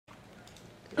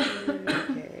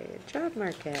job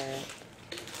market.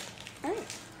 All right.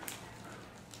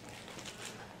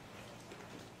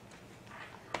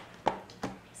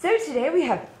 So today we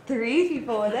have 3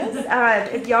 people with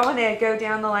us. If y'all want to go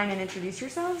down the line and introduce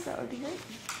yourselves, that would be great.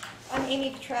 I'm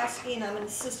Amy Piotrowski, and I'm an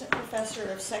assistant professor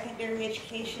of secondary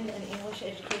education and English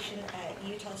education at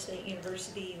Utah State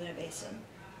University, Uinta-Basin.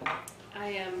 I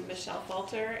am Michelle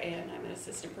Falter, and I'm an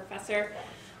assistant professor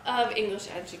of English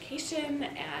education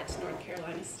at North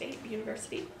Carolina State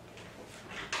University.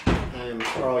 I'm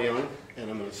Carl Young,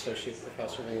 and I'm an associate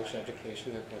professor of English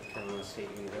education at North Carolina State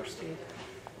University.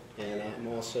 And I'm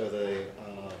also the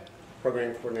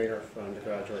program coordinator for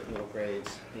undergraduate middle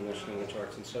grades, English language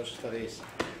arts and social studies.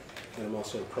 And I'm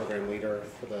also the program leader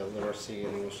for the literacy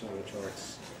and English language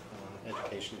arts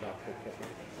education doctoral program.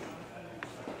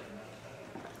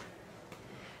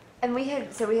 And we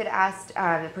had asked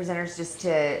the presenters just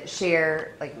to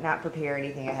share, like not prepare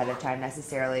anything ahead of time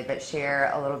necessarily, but share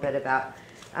a little bit about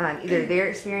either their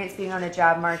experience being on the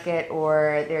job market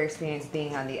or their experience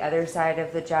being on the other side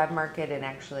of the job market and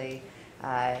actually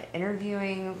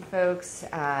interviewing folks.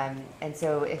 And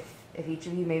so if each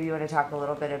of you maybe want to talk a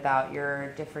little bit about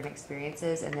your different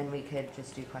experiences, and then we could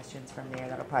just do questions from there.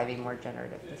 That'll probably be more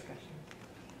generative discussion.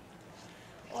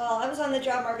 Well, I was on the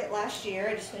job market last year.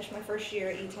 I just finished my first year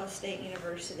at Utah State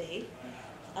University.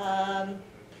 I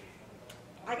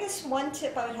guess one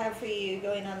tip I would have for you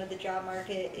going onto the job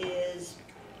market is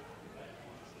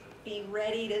be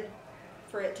ready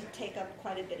for it to take up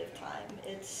quite a bit of time.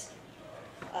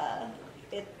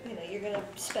 You're going to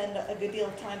spend a good deal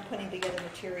of time putting together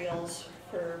materials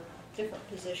for different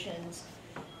positions.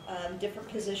 Different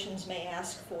positions may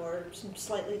ask for some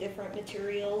slightly different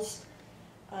materials.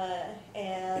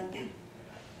 And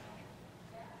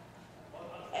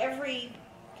every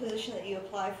position that you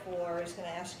apply for is going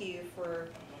to ask you for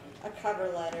a cover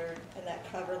letter, and that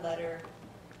cover letter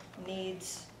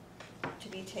needs to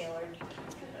be tailored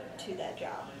to that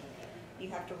job. You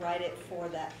have to write it for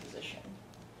that position.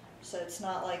 So it's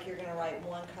not like you're going to write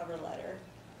one cover letter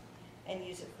and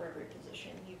use it for every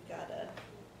position. You've got to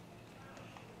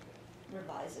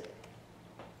revise it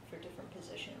for different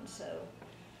positions. So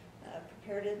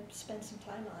prepare to spend some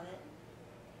time on it.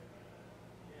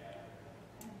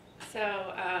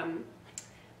 So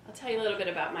I'll tell you a little bit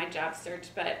about my job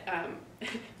search, but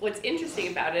what's interesting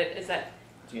about it is that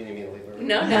Do you need me to leave the room?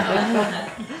 No.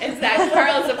 Is that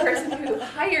Carl is the person who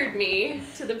hired me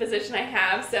to the position I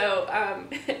have, so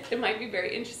it might be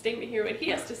very interesting to hear what he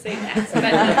has to say next.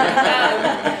 But,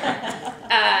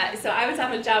 so I was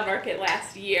on the job market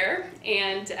last year,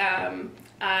 and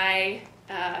I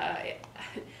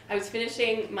was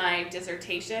finishing my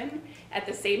dissertation at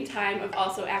the same time of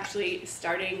also actually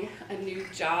starting a new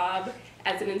job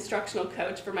as an instructional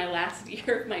coach for my last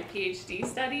year of my PhD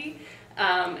study.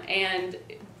 And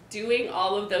doing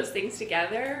all of those things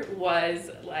together was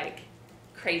like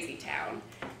crazy town.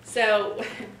 So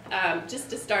just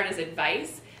to start as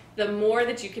advice, the more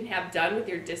that you can have done with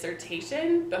your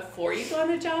dissertation before you go on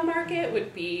the job market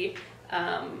would be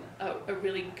a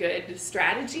really good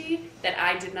strategy that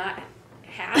I did not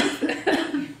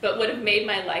have, but would have made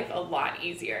my life a lot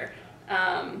easier.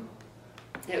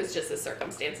 It was just the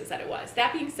circumstances that it was.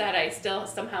 That being said, I still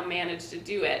somehow managed to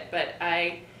do it, but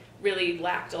I really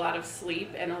lacked a lot of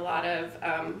sleep and a lot of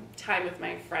time with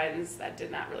my friends. That did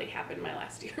not really happen my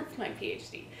last year of my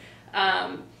PhD.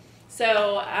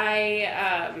 So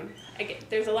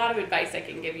there's a lot of advice I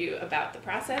can give you about the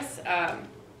process. I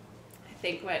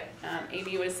think what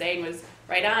Amy was saying was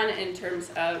right on in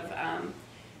terms of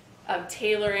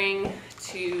tailoring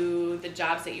to the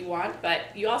jobs that you want, but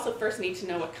you also first need to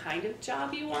know what kind of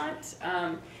job you want,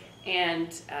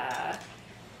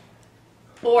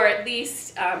 or at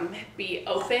least be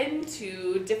open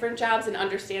to different jobs and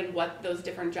understand what those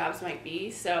different jobs might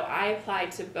be. So I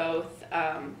applied to both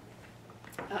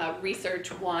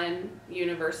Research 1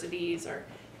 universities, or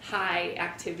high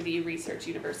activity research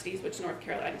universities, which North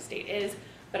Carolina State is,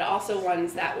 but also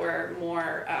ones that were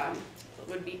more,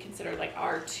 would be considered like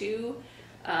R2,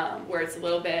 where it's a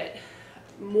little bit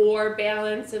more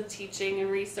balance of teaching and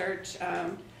research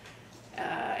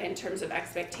in terms of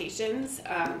expectations.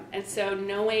 And so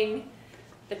knowing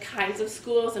the kinds of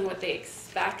schools and what they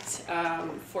expect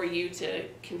for you to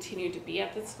continue to be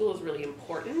at the school is really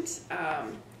important.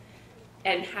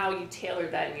 And how you tailor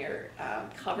then your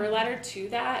cover letter to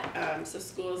that. So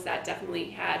schools that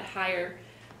definitely had higher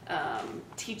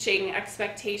teaching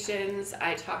expectations,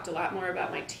 I talked a lot more about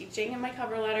my teaching in my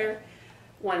cover letter.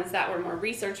 Ones that were more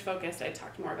research focused, I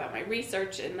talked more about my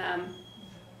research in them.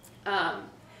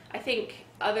 I think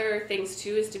other things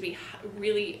too is to be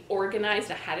really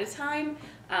organized ahead of time.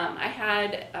 I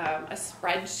had a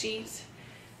spreadsheet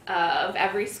of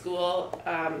every school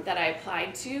that I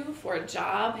applied to for a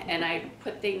job, and I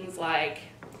put things like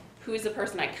who's the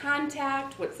person I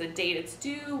contact, what's the date it's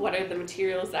due, what are the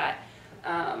materials that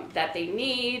they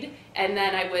need, and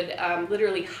then I would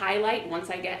literally highlight once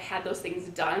I had those things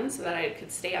done so that I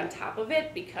could stay on top of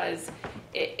it, because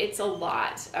it's a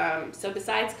lot. So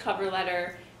besides cover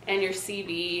letter and your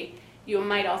CV, you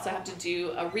might also have to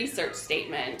do a research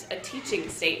statement, a teaching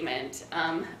statement,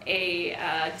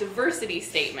 a diversity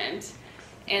statement.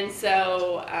 And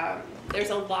so there's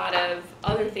a lot of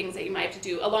other things that you might have to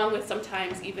do, along with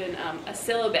sometimes even a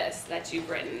syllabus that you've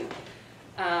written.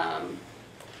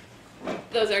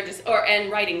 Those are just,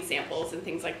 and writing samples and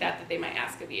things like that they might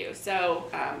ask of you. So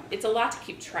it's a lot to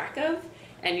keep track of,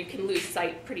 and you can lose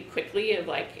sight pretty quickly of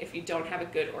like if you don't have a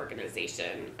good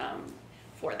organization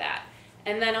for that.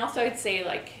 And then also I'd say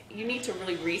like you need to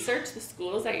really research the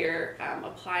schools that you're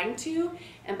applying to,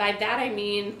 and by that I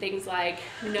mean things like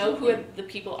know who the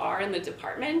people are in the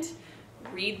department,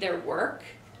 read their work,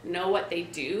 know what they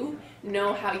do,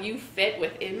 know how you fit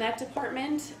within that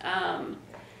department,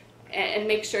 and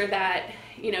make sure that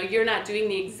you're not doing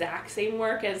the exact same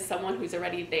work as someone who's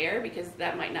already there, because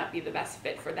that might not be the best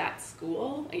fit for that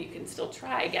school. And you can still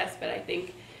try, I guess, but I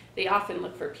think they often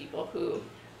look for people who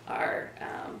are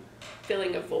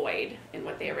filling a void in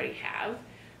what they already have.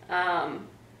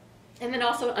 And then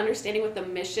also understanding what the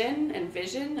mission and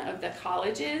vision of the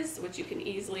college is, which you can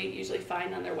usually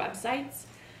find on their websites.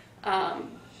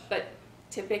 But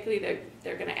typically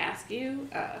they're going to ask you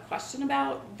a question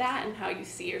about that and how you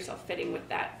see yourself fitting with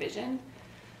that vision.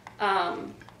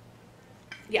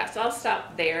 Yeah, so I'll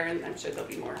stop there, and I'm sure there'll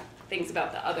be more things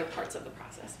about the other parts of the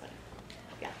process. But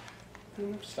yeah.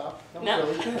 Stop. That was No.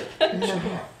 really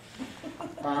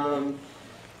good.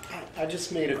 I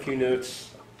just made a few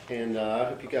notes, and I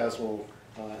hope you guys will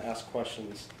ask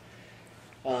questions.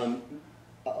 A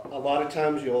lot of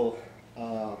times you'll,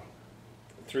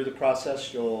 through the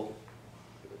process, you'll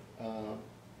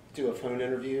do a phone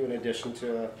interview in addition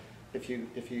to if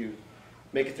you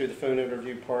make it through the phone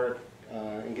interview part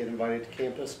and get invited to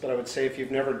campus. But I would say if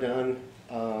you've never done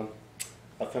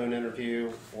a phone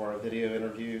interview or a video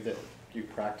interview that you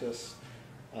practice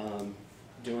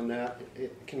doing that,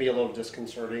 it can be a little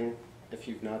disconcerting if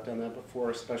you've not done that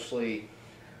before, especially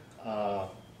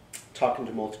talking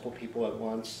to multiple people at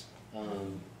once.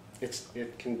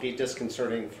 It can be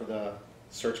disconcerting for the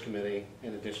search committee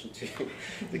in addition to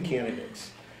the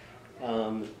candidates.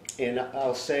 And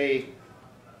I'll say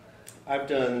I've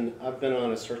been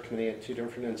on a search committee at 2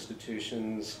 different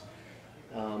institutions,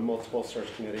 multiple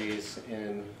search committees,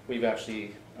 and we've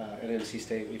actually at NC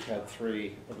State we've had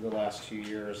 3 over the last 2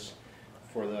 years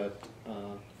for the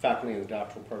faculty in the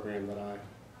doctoral program that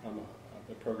I'm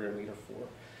the program leader for.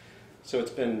 So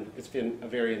it's been a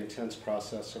very intense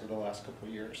process over the last couple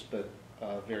of years, but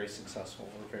very successful.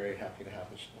 We're very happy to have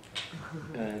it.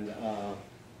 And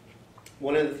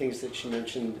one of the things that she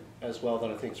mentioned as well that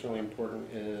I think is really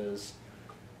important is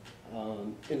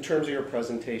in terms of your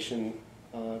presentation,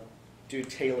 do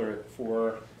tailor it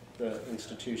for the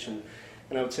institution.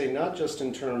 And I would say not just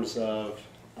in terms of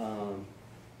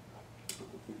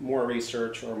more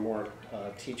research or more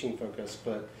teaching focus,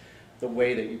 but the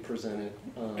way that you present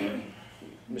it.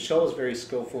 Michelle was very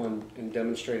skillful in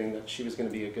demonstrating that she was going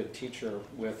to be a good teacher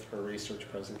with her research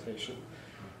presentation.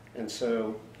 And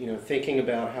so, thinking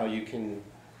about how you can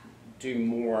do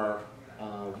more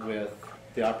with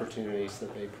the opportunities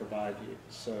that they provide you.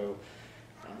 So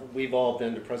we've all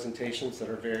been to presentations that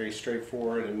are very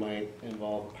straightforward and might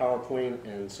involve a PowerPoint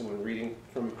and someone reading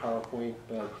from a PowerPoint,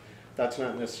 but that's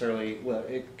not necessarily, well,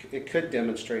 it could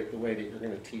demonstrate the way that you're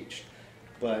going to teach.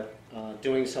 But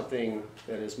doing something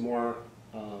that is more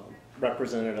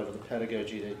representative of the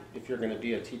pedagogy, that if you're going to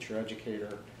be a teacher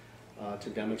educator, to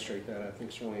demonstrate that, I think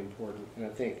is really important. And I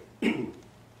think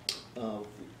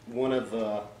one of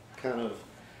the kind of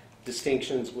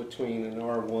distinctions between an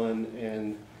R1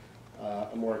 and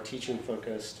a more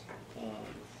teaching-focused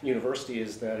university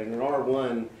is that in an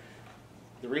R1,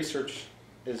 the research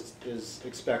is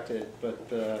expected, but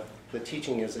the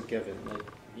teaching is a given. Like,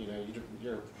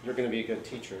 you're going to be a good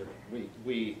teacher.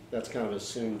 That's kind of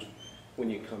assumed when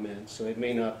you come in. So it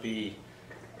may not be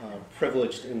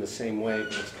privileged in the same way,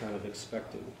 but it's kind of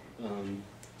expected.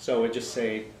 So I would just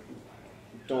say,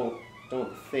 don't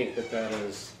think that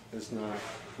is not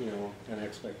an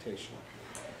expectation.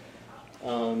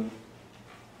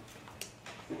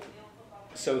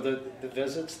 So the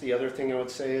visits, the other thing I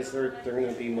would say is they're going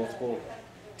to be multiple,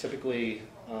 typically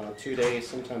 2 days.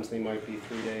 Sometimes they might be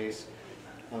 3 days.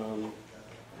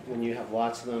 when you have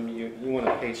lots of them, you want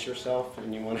to pace yourself,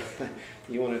 and you want to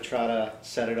you want to try to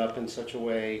set it up in such a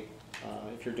way,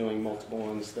 if you're doing multiple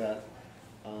ones, that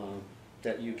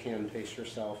that you can pace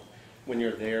yourself. When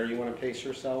you're there, you want to pace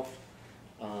yourself.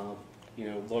 You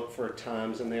know, look for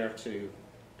times in there to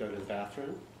go to the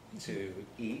bathroom, to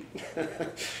eat.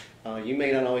 You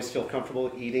may not always feel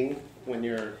comfortable eating when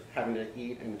you're having to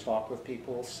eat and talk with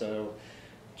people, so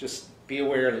just be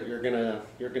aware that you're gonna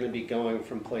be going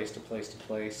from place to place to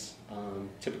place.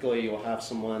 Typically, you'll have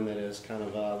someone that is kind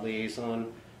of a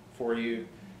liaison for you.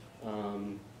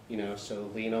 You know, so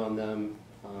lean on them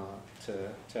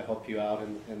to help you out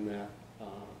in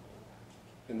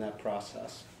that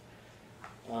process.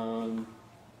 And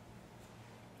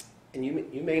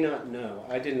you may not know.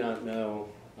 I did not know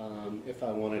if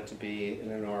I wanted to be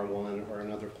in an R1 or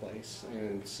another place,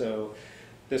 and so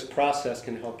this process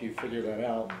can help you figure that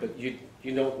out. But you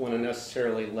don't want to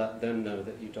necessarily let them know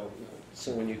that you don't know.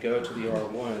 So when you go to the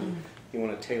R1, you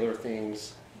want to tailor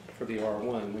things for the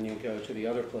R1. When you go to the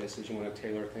other places, you want to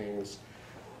tailor things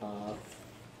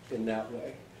in that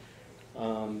way.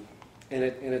 And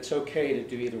it's okay to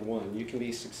do either one. You can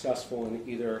be successful in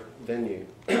either venue,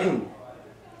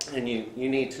 and you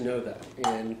need to know that.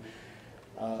 And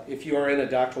if you are in a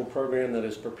doctoral program that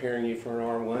is preparing you for an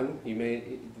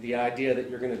R1, the idea that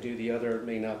you're going to do the other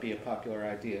may not be a popular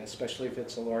idea, especially if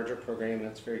it's a larger program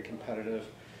that's very competitive.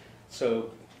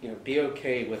 So, you know, be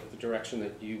okay with the direction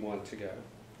that you want to go,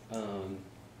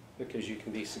 because you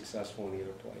can be successful in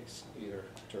either place, either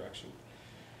direction.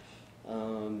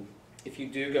 If you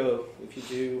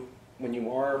do, when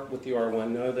you are with the R1,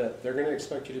 know that they're going to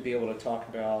expect you to be able to talk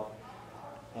about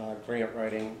grant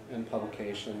writing and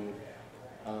publication.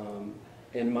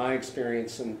 In my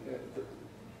experience, and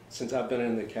since I've been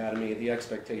in the academy, the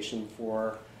expectation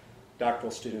for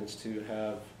doctoral students to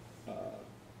have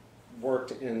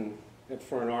worked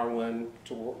for an R1,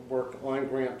 to work on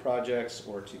grant projects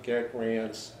or to get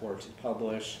grants or to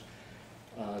publish,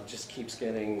 just keeps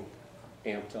getting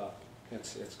amped up.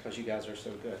 It's because you guys are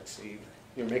so good. See,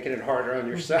 you're making it harder on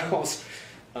yourselves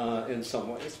in some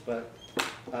ways, but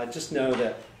just know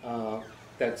that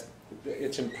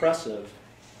it's impressive.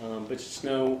 But just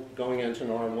know, going into an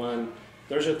R1,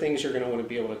 those are things you're going to want to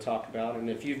be able to talk about. And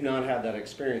if you've not had that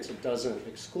experience, it doesn't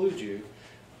exclude you,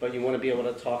 but you want to be able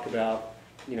to talk about,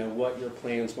 you know, what your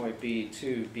plans might be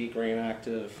to be grant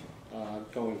active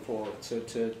going forward. So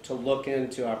to look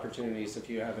into opportunities if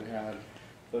you haven't had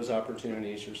those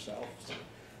opportunities yourselves.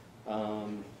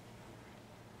 And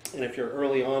if you're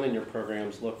early on in your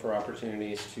programs, look for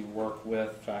opportunities to work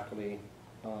with faculty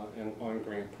and on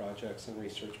grant projects and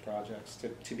research projects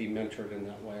to be mentored in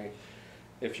that way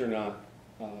if you're not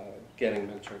getting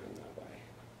mentored in that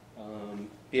way.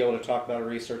 Be able to talk about a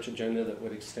research agenda that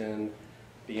would extend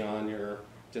beyond your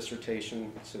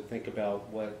dissertation, so think about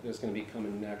what is going to be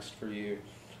coming next for you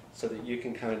so that you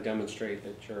can kind of demonstrate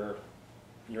that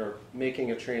you're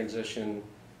making a transition,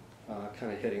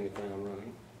 kind of hitting the ground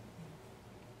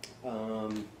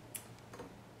running.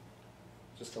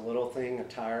 Just a little thing,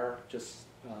 attire, just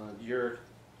you're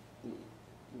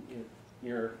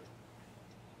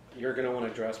going to want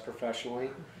to dress professionally.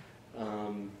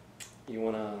 You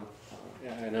want to,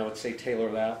 and I would say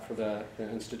tailor that for the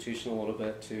institution a little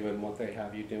bit too, and what they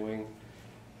have you doing.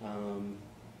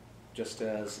 Just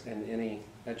as in any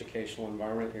educational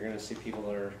environment, you're going to see people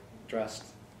that are dressed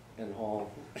in all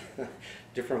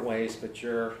different ways, but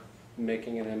you're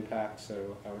making an impact.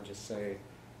 So I would just say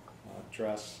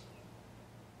dress,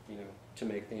 you know, to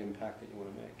make the impact that you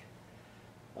want to make.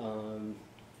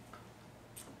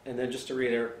 And then just to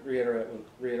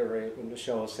reiterate what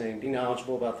Michelle was saying, be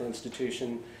knowledgeable about the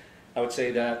institution. I would say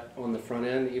that on the front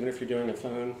end, even if you're doing a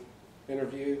phone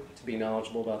interview, to be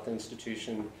knowledgeable about the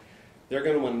institution. They're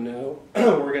going to want to know,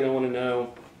 we're going to want to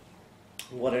know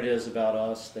what it is about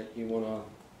us that you want to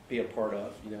be a part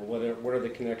of. You know, what are the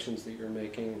connections that you're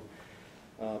making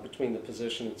between the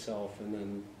position itself and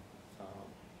then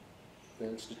the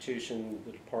institution,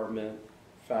 the department,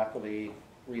 faculty,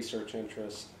 research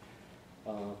interest,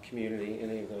 community,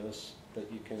 any of those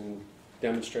that you can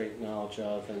demonstrate knowledge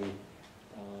of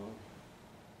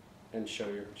and show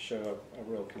a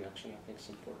real connection. I think is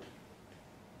important.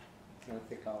 And I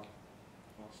think I'll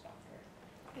stop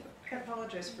there. I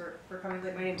apologize for coming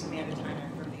late. My name is Amanda Tyner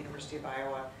from the University of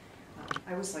Iowa.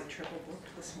 I was like triple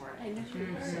booked this morning. I know you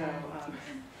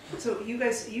were. So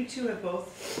you two have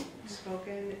both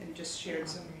spoken and just shared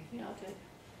some. Yeah, I'll do it.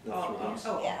 Yeah.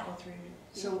 All three of you.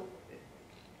 So,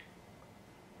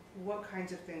 what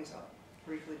kinds of things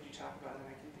briefly did you talk about, and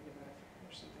I can think about if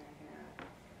there's something I can add.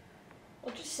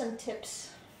 Well, just some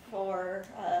tips for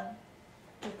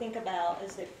to think about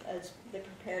as they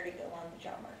prepare to go on the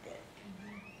job market.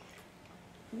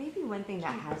 Maybe one thing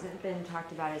that hasn't been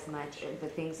talked about as much are the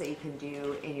things that you can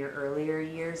do in your earlier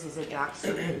years as a doc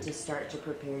student to start to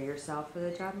prepare yourself for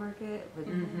the job market.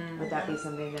 Would that be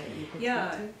something that you could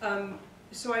speak to?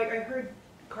 So I heard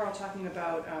Carl talking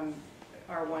about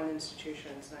R1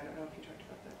 institutions, and I don't know if you talked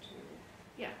about that too.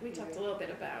 Yeah, we talked a little bit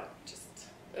about, just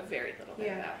a very little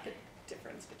bit about the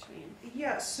difference between.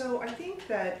 Yeah, so I think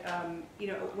that,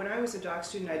 when I was a doc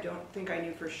student, I don't think I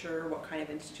knew for sure what kind of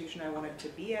institution I wanted to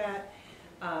be at.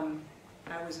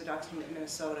 I was a doc student in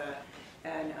Minnesota,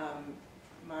 and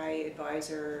my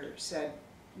advisor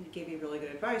gave me really good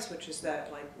advice, which is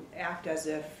that, like, act as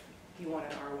if you want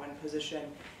an R1 position,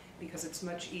 because it's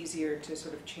much easier to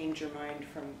sort of change your mind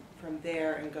from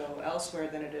there and go elsewhere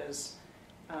than it is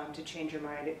to change your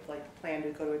mind, plan to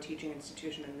go to a teaching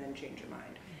institution and then change your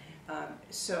mind.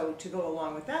 So to go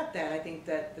along with that, then, I think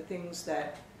that the things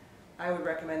that I would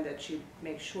recommend that you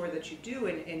make sure that you do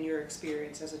in your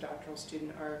experience as a doctoral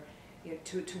student are,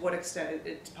 to what extent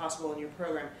it's possible in your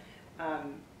program,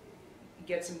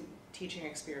 get some teaching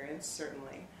experience,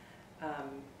 certainly.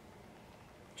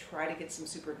 Try to get some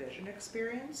supervision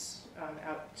experience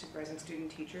out to present student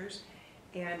teachers,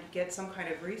 and get some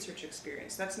kind of research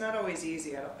experience. That's not always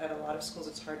easy. At a lot of schools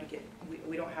it's hard to get.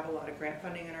 We don't have a lot of grant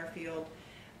funding in our field.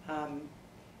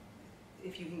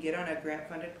 If you can get on a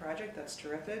grant-funded project, that's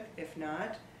terrific. If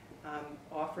not,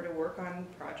 offer to work on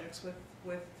projects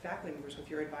with faculty members, with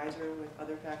your advisor, with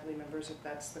other faculty members, if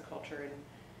that's the culture in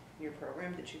your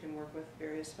program, that you can work with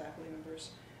various faculty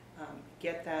members.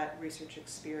 Get that research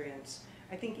experience.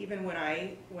 I think even when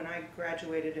I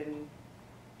graduated in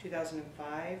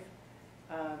 2005,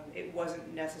 it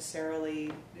wasn't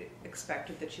necessarily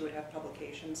expected that you would have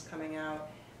publications coming out.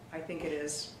 I think it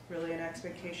is really an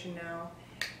expectation now.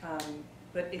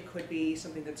 But it could be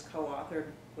something that's co-authored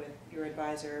with your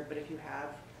advisor, but if you have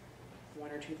one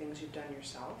or two things you've done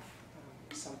yourself,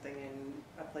 something in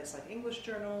a place like English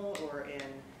Journal, or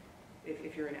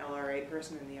if you're an LRA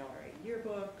person, in the LRA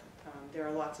yearbook, there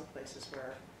are lots of places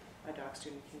where a doc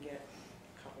student can get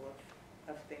a couple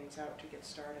of things out to get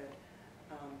started.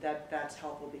 That's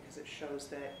helpful because it shows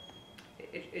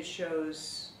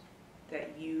that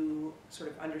you sort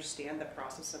of understand the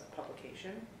process of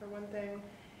publication, for one thing,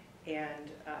 and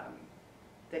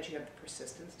that you have the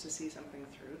persistence to see something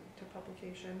through to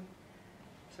publication.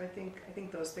 So I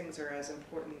think those things are as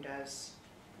important as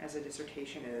a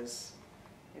dissertation is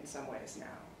in some ways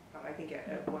now. I think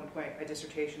at one point a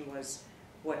dissertation was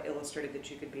what illustrated that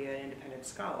you could be an independent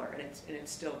scholar, and it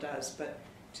still does, but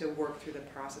to work through the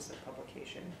process of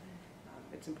publication,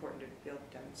 it's important to be able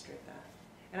to demonstrate that.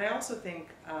 And I also think,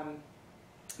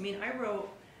 I wrote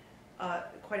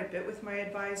quite a bit with my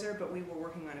advisor, but we were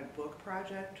working on a book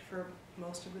project for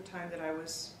most of the time that I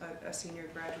was a senior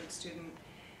graduate student,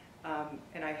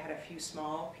 and I had a few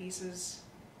small pieces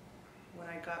when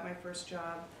I got my first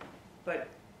job, but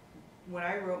when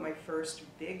I wrote my first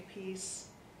big piece,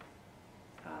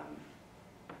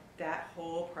 that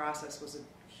whole process was a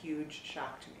huge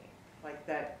shock to me. Like,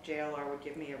 that JLR would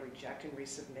give me a reject and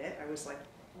resubmit. I was like,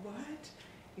 what?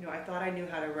 I thought I knew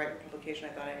how to write a publication.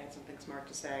 I thought I had something smart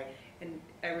to say. And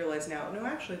I realize now, no,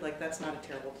 actually, that's not a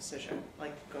terrible decision.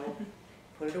 Go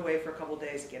put it away for a couple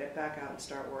days, get it back out and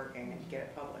start working and get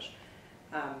it published.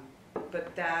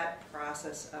 But that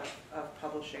process of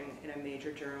publishing in a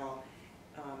major journal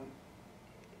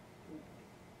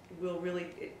will really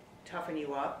toughen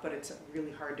you up, but it's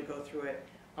really hard to go through it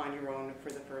on your own for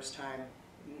the first time,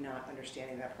 not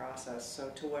understanding that process. So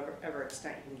to whatever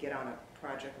extent you can get on a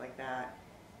project like that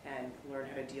and learn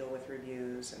how to deal with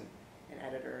reviews and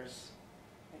editors,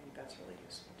 I think that's really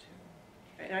useful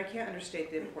too. And I can't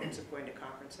understate the importance of going to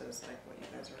conferences like what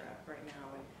you guys are at right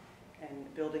now,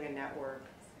 and building a network,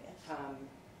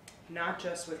 not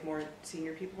just with more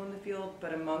senior people in the field,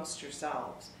 but amongst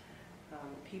yourselves.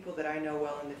 People that I know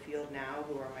well in the field now,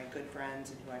 who are my good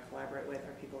friends and who I collaborate with,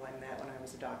 are people I met when I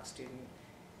was a doc student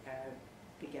and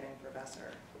a beginning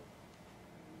professor.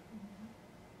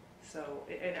 So,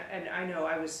 and I know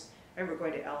I remember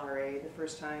going to LRA the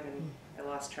first time, and I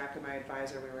lost track of my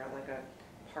advisor. We were at like a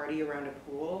party around a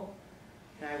pool,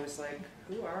 and I was like,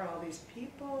 who are all these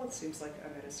people? It seems like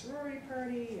I'm at a sorority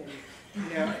party, and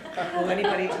will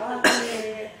anybody talk to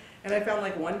me? And I found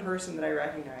like one person that I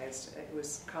recognized. It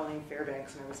was Colleen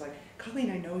Fairbanks, and I was like, Colleen,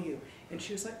 I know you. And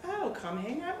she was like, oh, come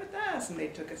hang out with us. And they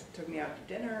took me out to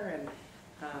dinner, and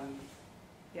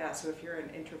so if you're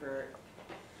an introvert,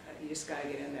 you just gotta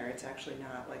get in there. It's actually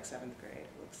not like 7th grade, it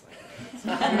looks like.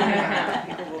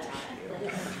 People will talk to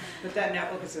you. But that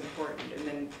network is important. And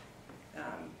then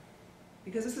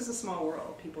because this is a small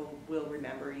world, people will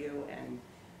remember you, and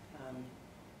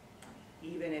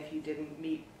even if you didn't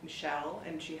meet Michelle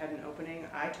and she had an opening,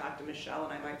 I talked to Michelle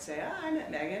and I might say, I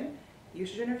met Megan, you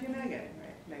should interview Megan,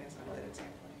 right? Megan's not a good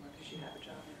example anymore because she had the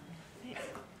job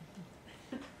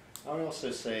now. I would also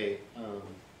say,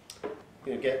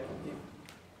 you know,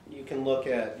 you can look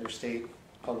at your state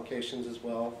publications as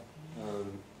well.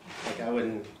 Like I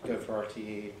wouldn't go for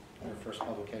RTE, our first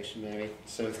publication maybe,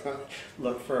 so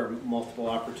look for multiple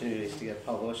opportunities to get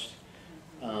published.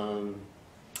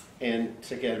 And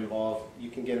to get involved,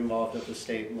 you can get involved at the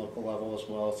state and local level as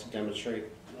well to demonstrate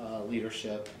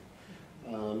leadership.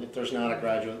 If there's not a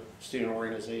graduate student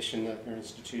organization at your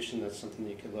institution, that's something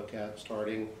you could look at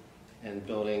starting and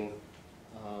building,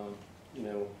 you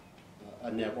know,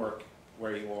 a network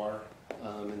where you are,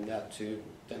 and that too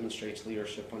demonstrates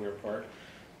leadership on your part.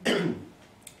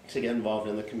 To get involved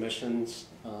in the commissions,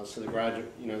 so the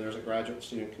graduate, you know, there's a graduate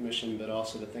student commission, but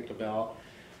also to think about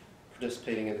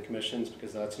participating in the commissions,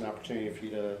 because that's an opportunity for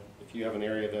you to, if you have an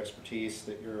area of expertise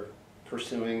that you're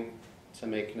pursuing, to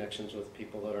make connections with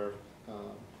people that are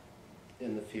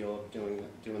in the field doing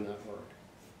that work.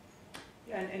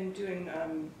 Yeah, and doing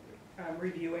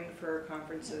reviewing for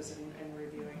conferences and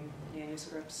reviewing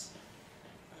manuscripts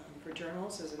for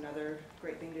journals is another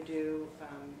great thing to do.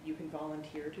 You can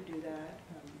volunteer to do that.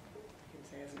 You can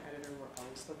say, as an editor, we're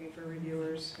always looking for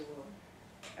reviewers who will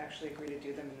actually agree to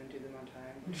do them and then do them on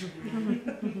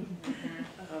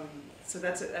time. So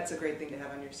that's a great thing to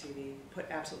have on your CV. Put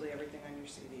absolutely everything on your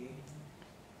CV.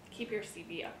 Keep your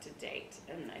CV up to date,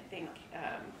 and I think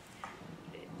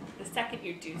the second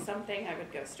you do something, I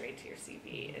would go straight to your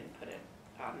CV and put it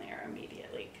on there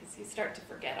immediately, because you start to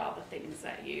forget all the things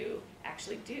that you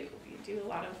actually do. You do a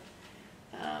lot of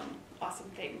awesome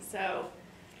things. So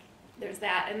there's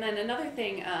that. And then another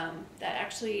thing that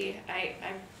actually I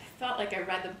felt like I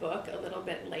read the book a little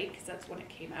bit late because that's when it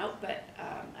came out, but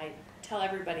I tell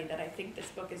everybody that I think this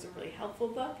book is a really helpful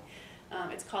book.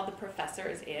 It's called The Professor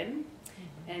is In,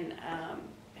 and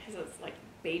it has this like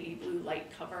baby blue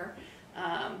light cover.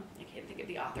 I can't think of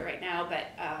the author right now, but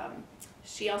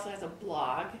she also has a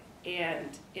blog, and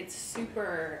it's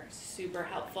super, super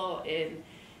helpful in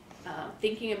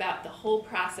thinking about the whole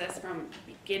process from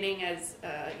beginning as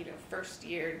you know, first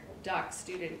year doc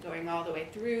student going all the way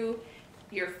through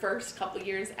your first couple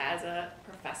years as a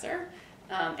professor,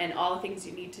 and all the things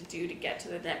you need to do to get to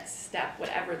the next step,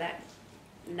 whatever that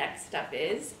next step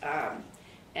is.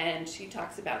 And she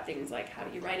talks about things like, how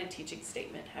do you write a teaching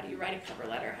statement? How do you write a cover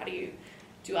letter? How do you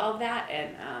do all of that?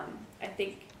 And I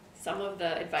think some of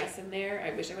the advice in there,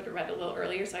 I wish I would have read a little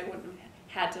earlier so I wouldn't have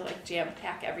had to like jam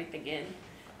pack everything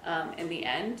in the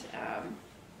end.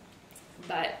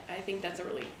 But I think that's a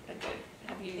really a good,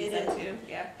 have you used that too?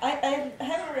 Yeah. I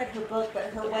haven't read her book, but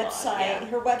her website,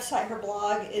 her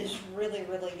blog is really,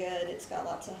 really good. It's got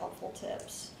lots of helpful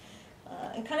tips.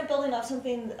 And kind of building off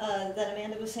something that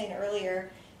Amanda was saying earlier,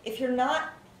 if you're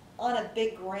not on a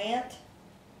big grant,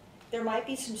 there might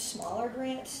be some smaller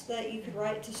grants that you could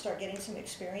write to start getting some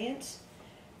experience.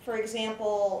 For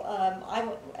example,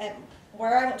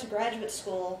 where I went to graduate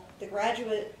school, the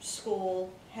graduate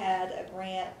school had a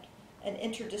grant, an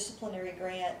interdisciplinary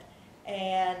grant,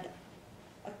 and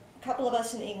a couple of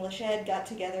us in English Ed got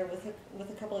together with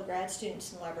a couple of grad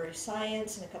students in library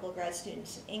science and a couple of grad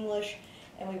students in English,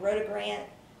 and we wrote a grant,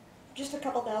 just a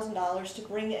couple $1,000s, to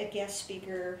bring a guest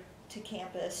speaker to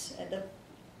campus and to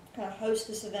kind of host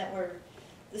this event where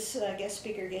this guest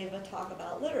speaker gave a talk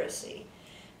about literacy.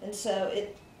 And so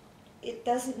it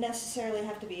doesn't necessarily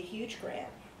have to be a huge grant,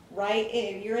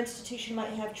 right? Your institution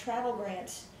might have travel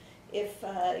grants if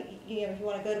you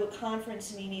want to go to a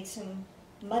conference and you need some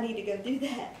money to go do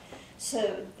that.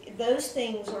 So those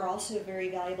things are also very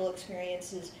valuable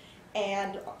experiences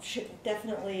and should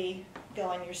definitely go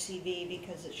on your CV,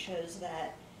 because it shows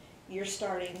that you're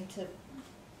starting to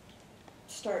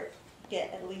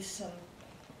get at least some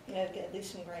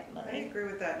grant money. I agree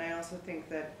with that, and I also think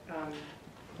that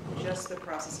just the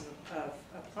process of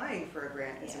applying for a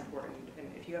grant is important.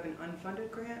 And if you have an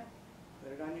unfunded grant,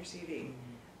 put it on your CV.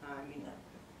 I mean,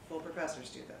 full professors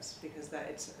do this because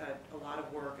it's a lot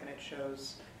of work, and it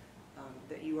shows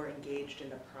that you are engaged in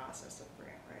the process of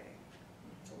grant writing.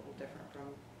 It's a little different from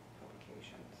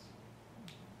publications.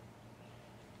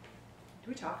 Do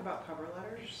we talk about cover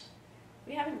letters?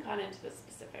 We haven't gone into the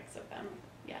specifics of them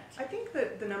yet. I think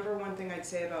that the number one thing I'd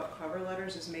say about cover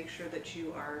letters is make sure that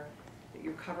that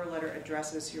your cover letter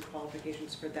addresses your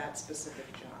qualifications for that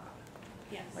specific job.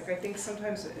 Yes. Like, I think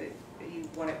sometimes you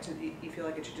feel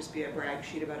like it should just be a brag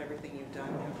sheet about everything you've done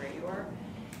and how great you are.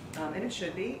 And it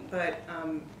should be, but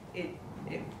it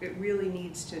really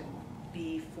needs to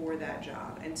be for that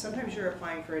job. And sometimes you're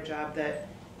applying for a job that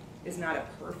is not a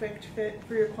perfect fit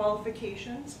for your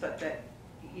qualifications, but that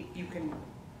you can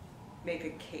make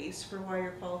a case for why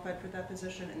you're qualified for that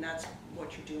position, and that's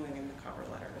what you're doing in the cover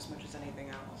letter as much as anything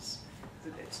else, so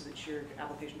that your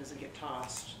application doesn't get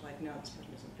tossed, like, no, this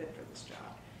person isn't fit for this job.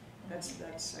 That's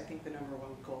I think, the #1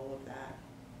 goal of that.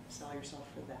 Sell yourself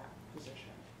for that position.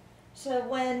 So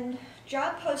when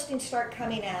job postings start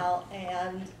coming out,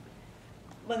 and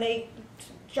when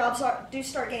jobs do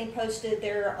start getting posted,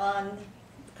 they're on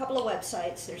a couple of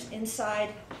websites. There's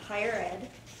Inside Higher Ed,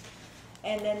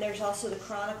 and then there's also the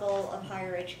Chronicle of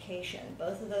Higher Education.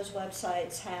 Both of those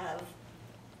websites have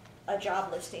a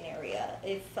job listing area.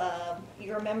 If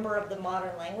you're a member of the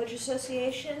Modern Language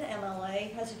Association,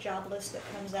 MLA has a job list that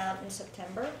comes out in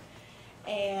September,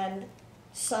 and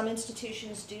some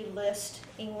institutions do list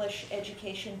English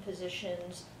education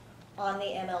positions on the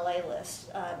MLA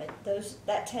list.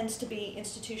 That tends to be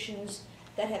institutions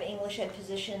that have English ed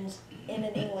positions in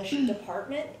an English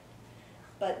department,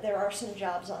 but there are some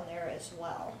jobs on there as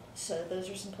well. So those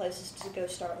are some places to go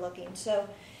start looking. So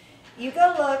you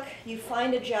go look, you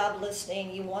find a job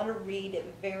listing, you want to read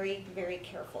it very, very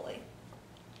carefully.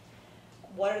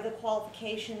 What are the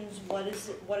qualifications?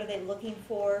 What are they looking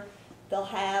for? They'll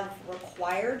have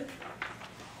required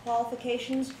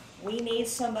qualifications. We need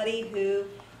somebody who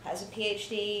has a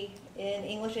PhD in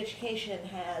English education,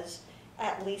 has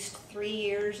at least 3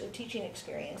 years of teaching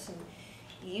experience, and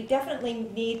you definitely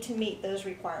need to meet those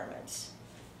requirements.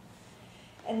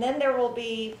 And then there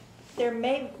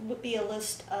may be a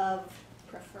list of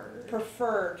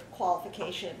preferred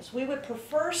qualifications. We would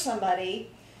prefer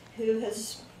somebody who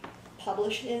has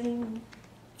published in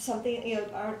something,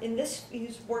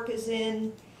 whose work is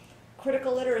in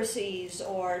critical literacies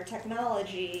or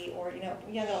technology or,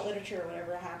 young adult literature or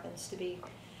whatever it happens to be.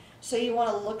 So you want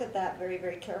to look at that very,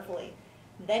 very carefully.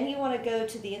 Then you want to go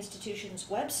to the institution's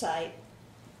website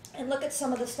and look at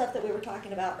some of the stuff that we were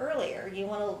talking about earlier. You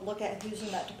want to look at who's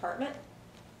in that department.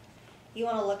 You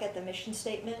want to look at the mission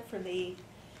statement for the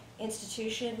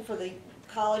institution, for the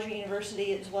college or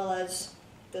university, as well as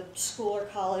the school or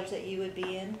college that you would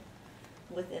be in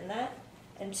within that,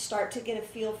 and start to get a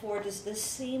feel for, does this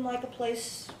seem like a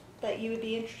place that you would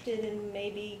be interested in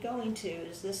maybe going to?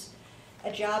 Is this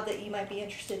a job that you might be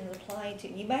interested in applying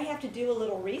to? You might have to do a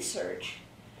little research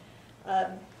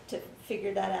to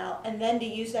figure that out, and then to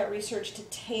use that research to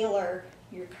tailor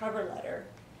your cover letter.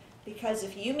 Because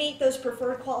if you meet those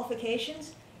preferred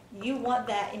qualifications, you want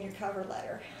that in your cover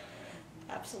letter.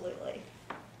 Absolutely.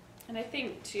 And I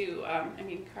think too,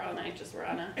 Carl and I just were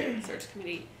on a search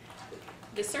committee.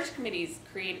 The search committees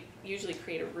usually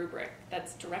create a rubric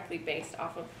that's directly based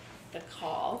off of the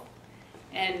call,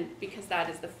 and because that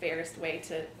is the fairest way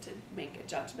to make a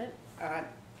judgment on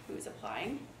who's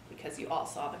applying, because you all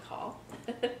saw the call.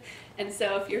 And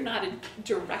so if you're not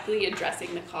directly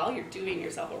addressing the call, you're doing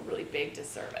yourself a really big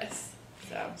disservice.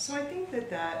 So I think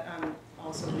that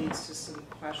also leads to some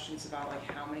questions about, like,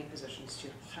 how many positions do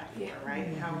you apply for, right?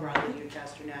 And how broadly do you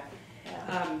cast your net?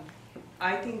 Yeah.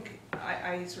 I think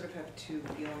I sort of have two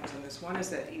feelings on this. One is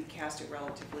that you cast it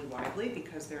relatively widely,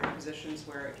 because there are positions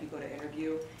where if you go to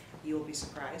interview, you'll be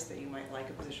surprised that you might like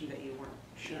a position that you weren't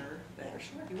sure that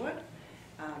you would.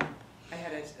 I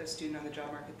had a student on the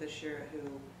job market this year who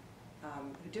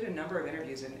did a number of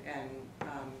interviews and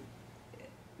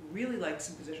really liked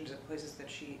some positions at places that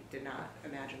she did not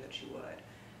imagine that she would.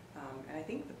 And I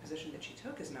think the position that she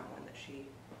took is not one that she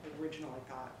originally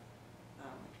thought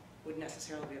would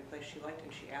necessarily be a place she liked,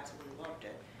 and she absolutely loved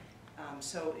it.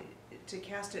 So to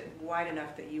cast it wide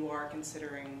enough that you are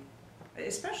considering,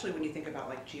 especially when you think about,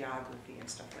 like, geography and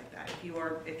stuff like that,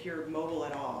 if you're mobile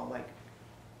at all, like,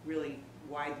 really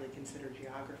widely consider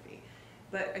geography.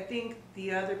 But I think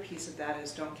the other piece of that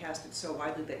is, don't cast it so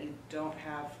widely that you don't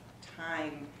have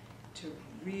time to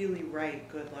really write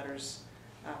good letters,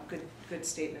 good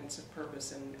statements of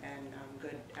purpose, and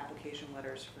good application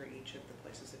letters for each of the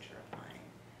places that you're applying.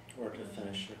 Or to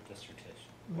finish your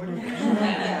dissertation.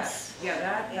 Yes. Yeah,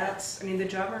 that's, the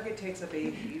job market takes up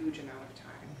a huge amount of time,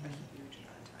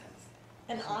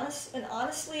 And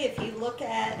honestly, if you look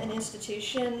at an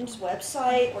institution's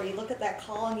website, or you look at that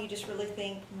call and you just really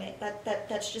think, man,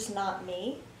 that's just not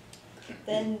me,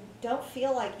 then don't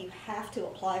feel like you have to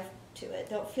apply to it.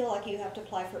 Don't feel like you have to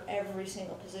apply for every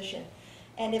single position.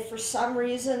 And if for some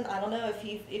reason, I don't know,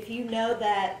 if you know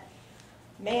that,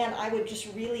 man, I would just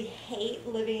really hate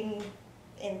living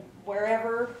in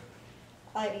wherever,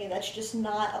 that's just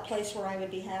not a place where I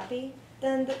would be happy,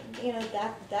 then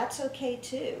that's okay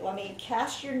too.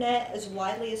 Cast your net as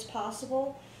widely as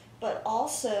possible, but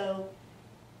also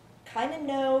kind of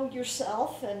know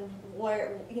yourself and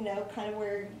where, you know, kind of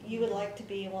where you would like to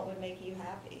be and what would make you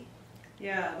happy.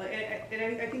 Yeah, like,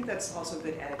 and I think that's also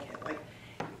good etiquette. Like,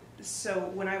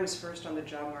 so when I was first on the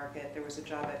job market, there was a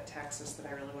job at Texas that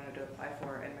I really wanted to apply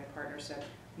for, and my partner said,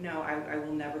 no, I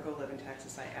will never go live in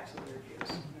Texas. I absolutely refuse. And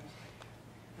I was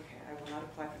like, okay, I will not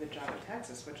apply for the job in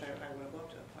Texas, which I would have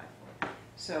loved to apply for.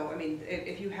 So, I mean,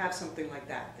 if you have something like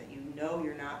that you know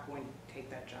you're not going to take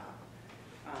that job,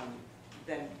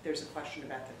 then there's a question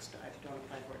of ethics. If you don't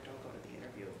apply for it, don't go to the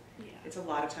interview. Yeah. It's a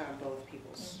lot of time on both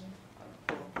people's,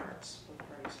 both parties'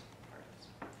 parts.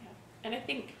 Yeah. And I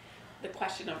think the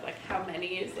question of like how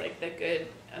many is like the good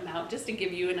amount. Just to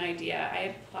give you an idea,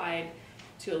 I applied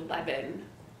to 11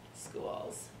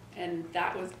 schools, and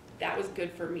that was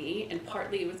good for me. And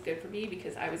partly it was good for me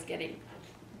because I was getting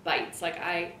bites. Like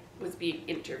I was being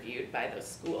interviewed by those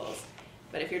schools.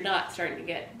 But if you're not starting to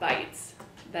get bites,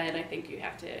 then I think you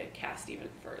have to cast even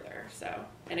further. So,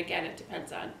 and again, it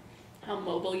depends on how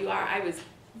mobile you are. I was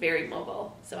very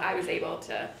mobile, so I was able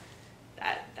to.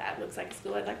 That looks like a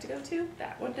school I'd like to go to.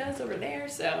 That one does over there.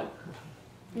 So,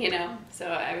 you know, so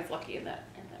I was lucky in that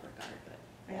regard. But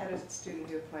I had a student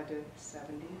who applied to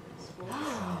 70 schools.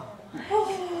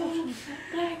 oh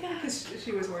my gosh!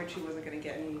 She was worried she wasn't going to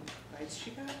get any bites.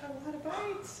 She got a lot of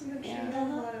bites, and then she Yeah. had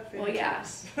a lot of. Well, yeah.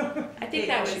 interviews. I think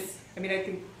that was.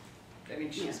 I mean,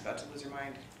 she's Yeah. about to lose her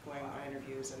mind going on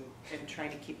interviews and trying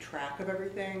to keep track of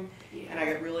everything. Yeah. And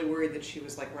I got really worried that she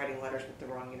was like writing letters with the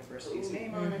wrong university's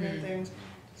name on it and things.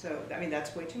 So, I mean,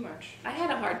 that's way too much. I had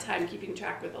a hard time keeping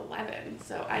track with 11,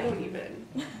 so I don't even.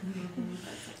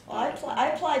 Well, I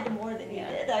applied to more than you Yeah.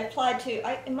 did. I applied to,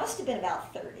 it must have been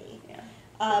about 30. Yeah.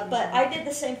 But I did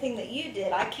the same thing that you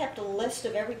did. I kept a list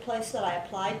of every place that I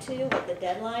applied to, what the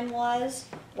deadline was,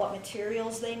 what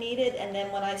materials they needed, and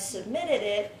then when I submitted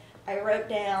it, I wrote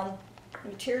down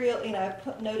material, you know,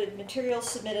 noted materials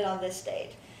submitted on this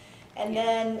date. And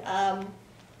then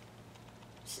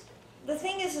the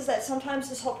thing is that sometimes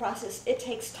this whole process, it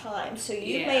takes time. So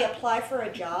you may apply for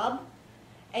a job,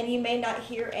 and you may not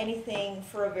hear anything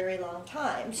for a very long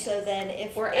time. So then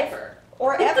Or ever.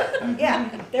 Yeah.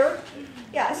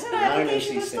 I sent an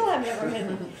application, but still have never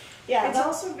been. Yeah. It's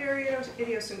also very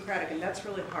idiosyncratic, and that's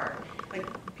really hard. Like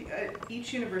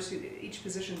each university, each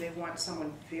position, they want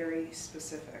someone very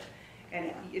specific.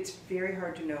 And it's very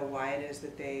hard to know why it is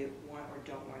that they want or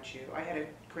don't want you. I had a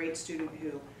great student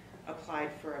who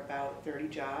applied for about 30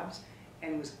 jobs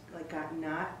and was like got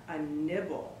not a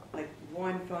nibble, like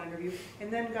one phone interview,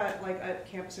 and then got like a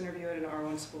campus interview at an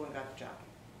R1 school and got the job.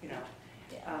 You know,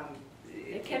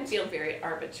 It can feel very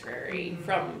arbitrary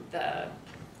from the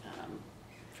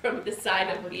side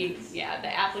of being, the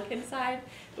applicant side.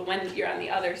 But when you're on the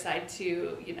other side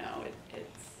too, you know,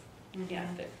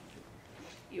 that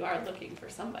you are looking for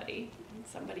somebody. And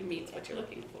somebody meets what you're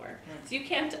looking for. So you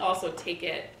can't also take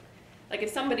it, like if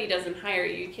somebody doesn't hire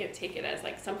you, you can't take it as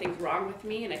like something's wrong with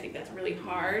me, and I think that's really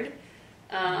hard.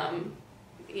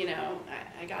 You know,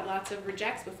 I got lots of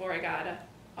rejects before I got an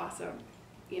awesome,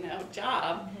 you know,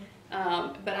 job.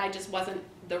 But I just wasn't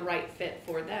the right fit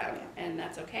for them, and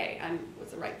that's okay. I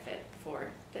was the right fit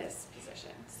for this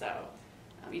position. So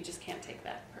you just can't take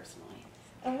that personally.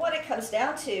 And what it comes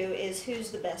down to is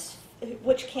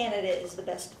which candidate is the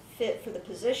best fit for the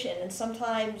position, and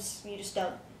sometimes you just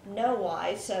don't know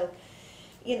why. So,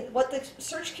 you know, what the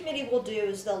search committee will do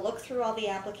is they'll look through all the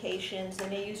applications, they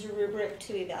may use a rubric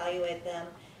to evaluate them,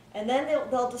 and then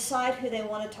they'll decide who they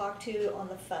want to talk to on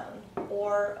the phone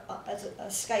or as a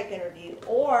Skype interview,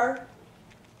 or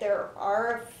there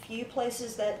are a few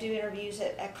places that do interviews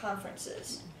at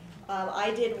conferences.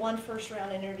 I did one first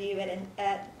round interview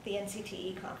at the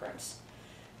NCTE conference.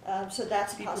 So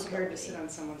that's a be possibility. prepared to sit on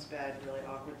someone's bed really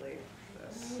awkwardly.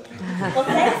 Well,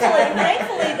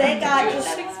 thankfully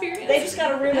they just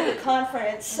got a room at the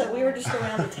conference, so we were just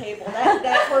around the table.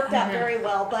 That worked out very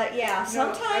well. But yeah,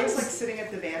 sometimes I was like sitting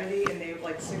at the Vanity, and they were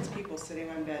like 6 people sitting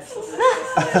on beds. It's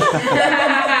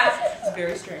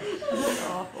very strange.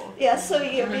 Awful. Yeah, so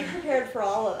you be prepared for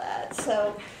all of that.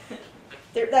 So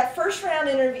that first round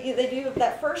interview, they do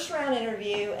that first round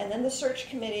interview, and then the search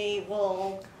committee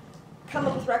will come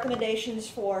up with recommendations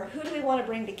for who do we want to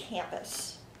bring to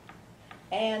campus.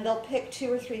 And they'll pick 2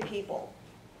 or 3 people.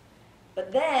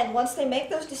 But then, once they make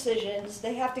those decisions,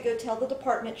 they have to go tell the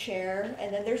department chair,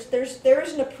 and then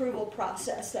there's an approval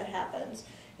process that happens.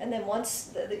 And then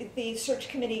once the search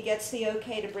committee gets the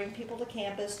okay to bring people to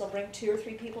campus, they'll bring 2 or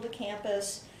 3 people to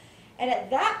campus. And at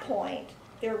that point,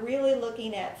 they're really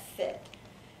looking at fit.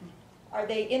 Are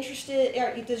they interested,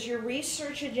 does your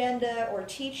research agenda or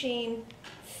teaching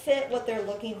fit what they're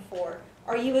looking for?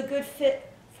 Are you a good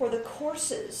fit for the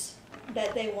courses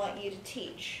that they want you to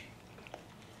teach.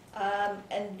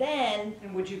 And then,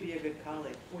 And would you be a good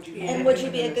colleague? Would you be and would you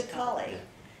be a within this good colleague?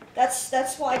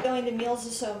 That's why going to meals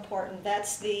is so important.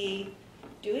 That's the,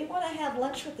 do we want to have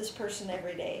lunch with this person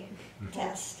every day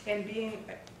test. And being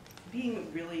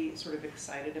really sort of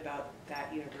excited about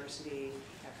that university,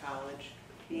 that college,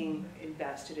 being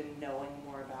invested in knowing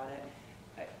more about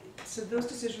it. So those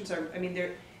decisions are, I mean,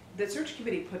 the search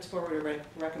committee puts forward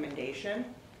a recommendation,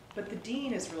 but the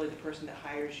dean is really the person that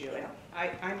hires you.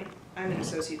 And I'm an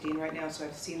associate dean right now, so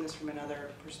I've seen this from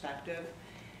another perspective.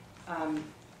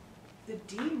 The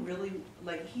dean really,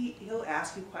 like, he'll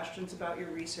ask you questions about your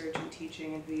research and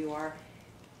teaching and who you are,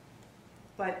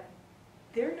 but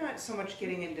they're not so much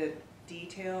getting into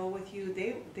detail with you.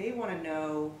 They want to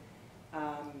know,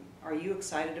 are you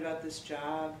excited about this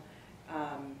job?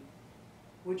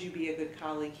 Would you be a good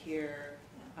colleague here?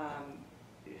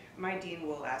 My dean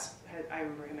will ask, I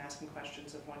remember him asking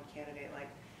questions of one candidate, like,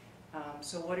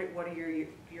 so what are your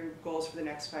goals for the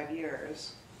next 5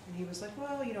 years? And he was like,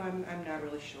 well, you know, I'm not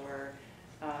really sure.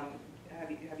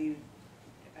 Have you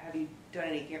done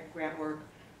any grant work?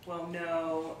 Well,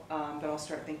 no, but I'll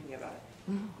start thinking about it.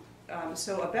 Mm-hmm.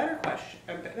 So a better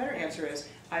answer is,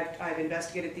 I've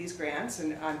investigated these grants,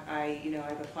 and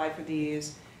I've applied for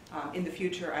these. In the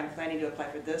future, I'm planning to apply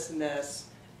for this and this.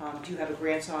 Do you have a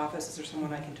grants office? Is there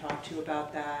someone I can talk to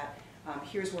about that?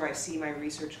 Here's where I see my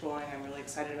research going. I'm really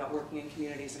excited about working in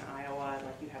communities in Iowa.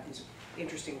 Like, you have these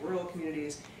interesting rural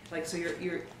communities. Like, so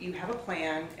you have a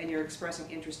plan, and you're expressing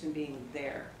interest in being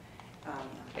there.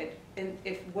 And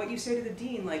if what you say to the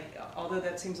dean, like, although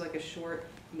that seems like a short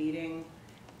meeting,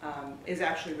 is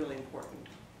actually really important.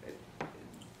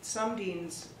 Some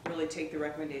deans really take the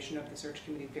recommendation of the search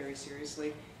committee very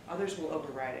seriously. Others will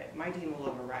override it. My dean will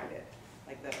override it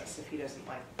like this if he doesn't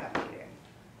like that meeting,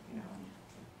 you know.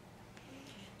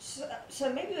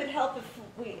 So maybe it would help if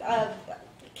we,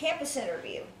 campus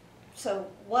interview. So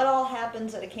what all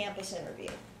happens at a campus interview?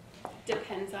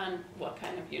 Depends on what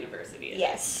kind of university it is.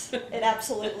 Yes, it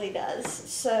absolutely does.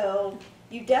 So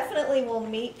you definitely will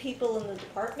meet people in the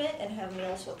department and have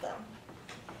meals with them.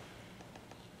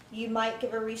 You might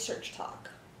give a research talk.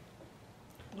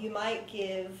 You might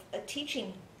give a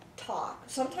teaching talk.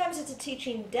 Sometimes it's a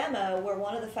teaching demo where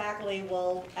one of the faculty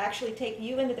will actually take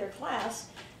you into their class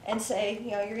and say,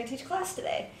 you know, you're going to teach class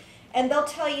today. And they'll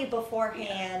tell you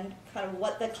beforehand kind of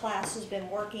what the class has been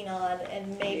working on,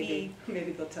 and maybe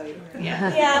they'll tell you.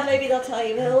 Yeah. Yeah, maybe they'll tell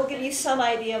you. They'll give you some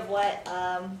idea of what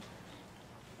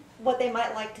they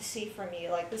might like to see from you.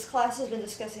 Like, this class has been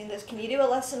discussing this. Can you do a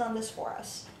lesson on this for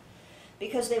us?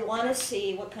 Because they want to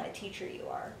see what kind of teacher you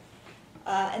are.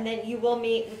 And then you will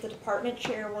meet with the department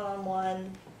chair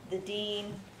one-on-one, the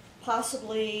dean,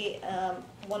 possibly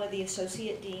one of the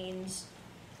associate deans.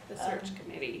 The search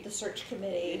committee. The search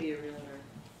committee. Maybe a realtor.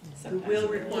 Who Sometimes will a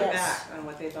report realtor. Yes. back on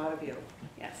what they thought of you.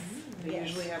 Yes. They Yes.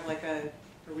 usually have like a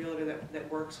realtor that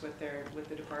works with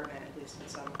the department, at least in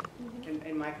some,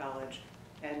 in my college.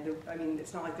 And I mean,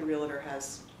 it's not like the realtor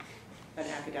has an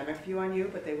academic view on you,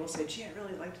 but they will say, gee, I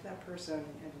really liked that person,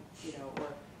 and, you know,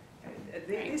 or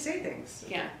they say things.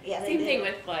 Yeah. Yeah, Same they thing do.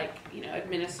 with, like, you know,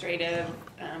 administrative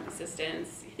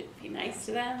assistants. Be nice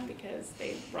to them because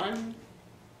they run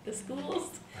the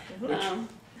schools.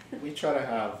 We try to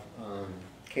have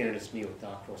candidates meet with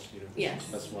doctoral students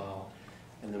Yes. as well,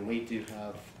 and then we do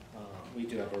have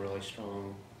a really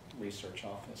strong research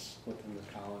office within the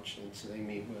college, and so they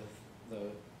meet with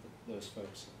those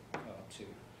folks too.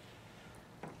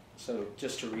 So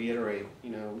just to reiterate,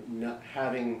 you know, not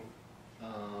having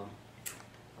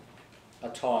a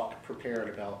talk prepared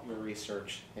about your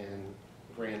research and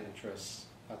grant interests,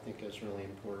 I think, is really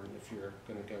important if you're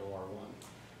going to go R1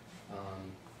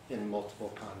 in multiple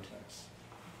contexts.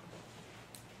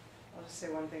 I'll just say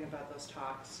one thing about those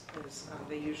talks is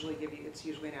they usually give you, it's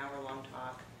usually an hour-long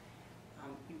talk.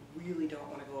 You really don't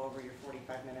want to go over your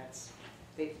 45 minutes.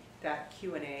 That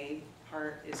Q&A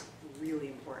part is really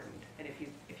important, and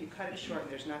if you cut it short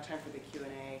and there's not time for the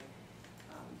Q&A,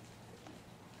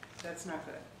 that's not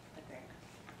good, I think.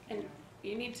 And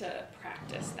you need to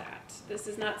practice that. This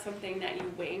is not something that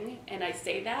you wing, and I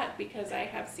say that because I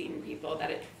have seen people that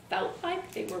it felt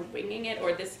like they were winging it,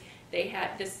 or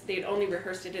they'd only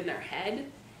rehearsed it in their head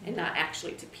and not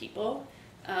actually to people.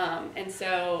 And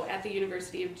so at the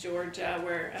University of Georgia,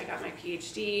 where I got my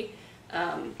PhD,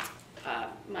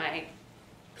 my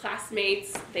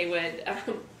classmates, they would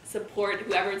support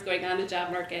whoever is going on the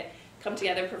job market, come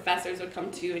together, professors would come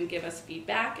to and give us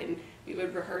feedback, and we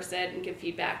would rehearse it and give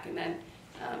feedback, and then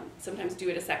sometimes do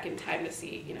it a second time to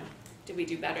see, you know, did we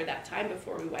do better that time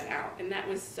before we went out? And that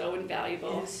was so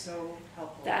invaluable. It is so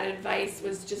helpful. That advice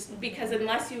was just because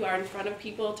unless you are in front of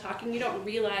people talking, you don't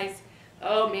realize,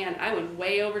 oh man, I went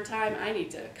way over time, I need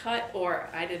to cut, or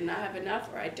I did not have enough,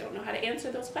 or I don't know how to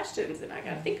answer those questions, and I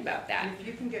got to think about that. And if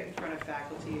you can get in front of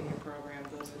faculty in your program,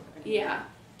 those are, I mean, Yeah,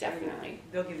 definitely.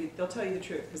 they'll tell you the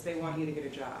truth because they want you to get a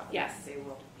job. Yes. They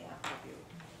will help you.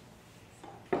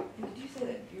 And did you say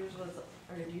that yours was,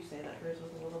 or did you say that yours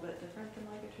was a little bit different than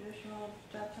like a traditional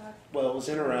job talk? Well, it was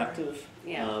interactive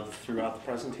Yeah. throughout the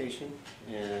presentation,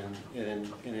 and it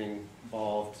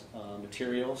involved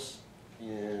materials,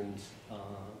 and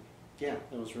yeah,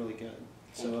 it was really good.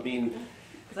 So, I mean,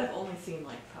 Because I've only seen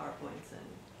like PowerPoints and.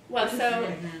 Well,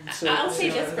 So- I'll say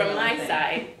so- this from my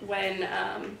side. When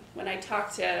I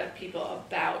talk to people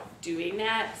about doing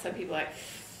that, some people are like,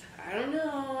 I don't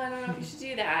know if you should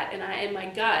do that. And in my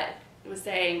gut was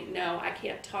saying, no, I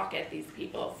can't talk at these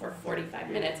people for 45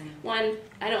 minutes. One,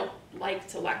 I don't like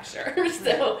to lecture,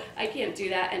 so I can't do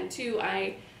that. And two,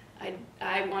 I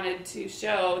wanted to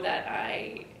show that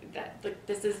like,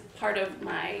 this is part of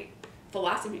my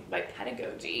philosophy, my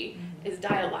pedagogy is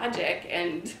dialogic,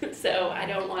 and so I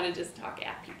don't want to just talk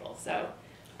at people. So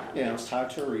yeah, it was tied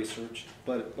to her research,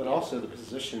 but also the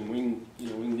position. We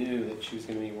knew that she was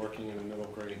going to be working in a middle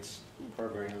grades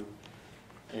program,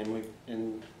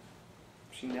 and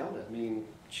she nailed it. I mean,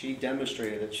 she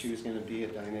demonstrated that she was going to be a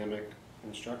dynamic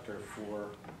instructor for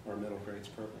our middle grades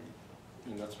program,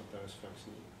 and that's what those folks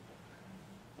need.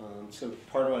 So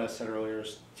part of what I said earlier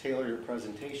is tailor your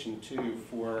presentation too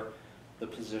for the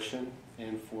position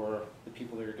and for the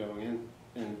people that are going in,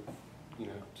 and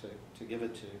to give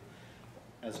it to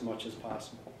as much as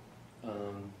possible.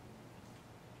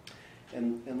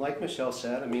 And like Michelle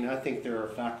said, I mean, I think there are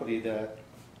faculty that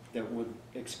would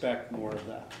expect more of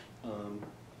that.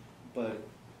 But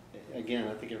again,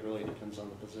 I think it really depends on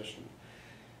the position.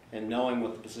 And knowing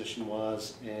what the position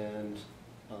was, and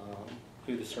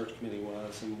who the search committee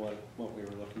was, and what we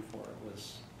were looking for, it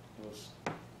was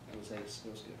ace.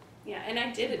 It was good. yeah, and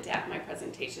I did adapt my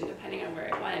presentation depending on where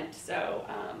it went. So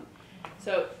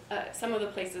some of the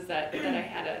places that I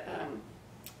had a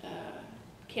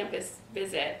campus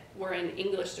visit were in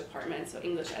English departments, so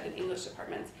English ed and English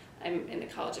departments. I'm in the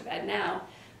College of Ed now.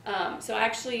 So I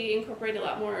actually incorporate a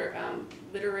lot more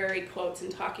literary quotes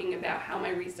and talking about how my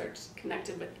research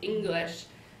connected with English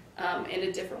in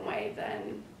a different way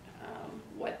than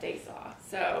what they saw.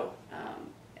 So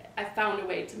I found a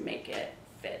way to make it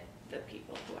fit the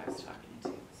people who I was talking to.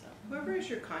 So Whoever is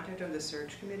your contact on the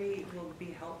search committee will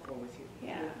be helpful with you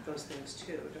Yeah. with those things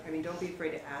too. I mean, don't be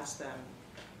afraid to ask them,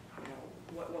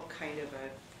 what kind of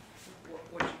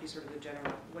what should be sort of the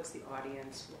general, what's the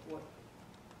audience, what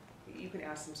you can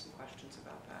ask them some questions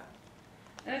about that.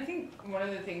 And I think one of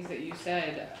the things that you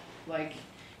said, like,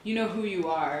 you know who you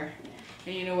are,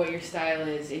 and you know what your style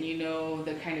is, and you know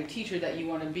the kind of teacher that you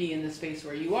want to be in the space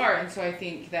where you are. And so I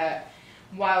think that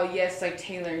while, yes, like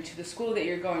tailoring to the school that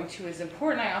you're going to is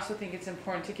important, I also think it's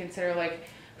important to consider like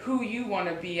who you want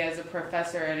to be as a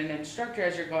professor and an instructor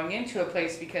as you're going into a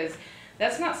place, because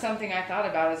that's not something I thought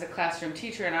about as a classroom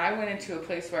teacher. And I went into a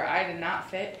place where I did not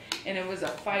fit, and it was a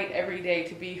fight every day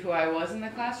to be who I was in the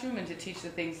classroom and to teach the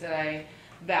things that I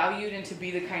valued and to be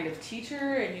the kind of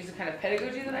teacher and use the kind of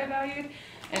pedagogy that I valued,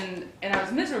 and I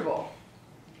was miserable.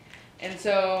 And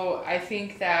so I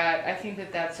think that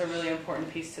that's a really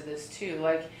important piece to this too.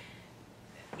 Like,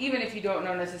 even if you don't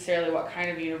know necessarily what kind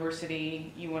of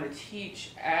university you want to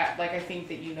teach at, like, I think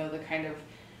that you know the kind of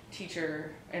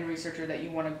teacher and researcher that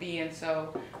you want to be, and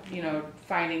so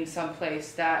finding some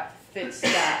place that fits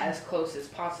that as close as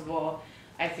possible,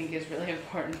 I think is really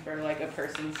important for like a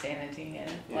person's sanity and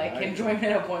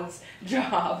enjoyment of one's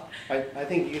job. I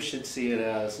think you should see it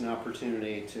as an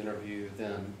opportunity to interview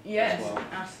them Yes, as well.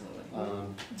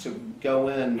 absolutely. So go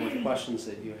in with questions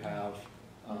that you have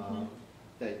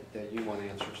that you want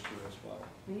answers to as well.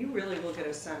 And you really will get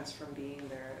a sense from being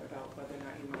there about whether or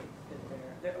not you might fit there.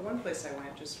 One place I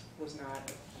went just wasn't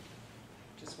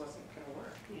going to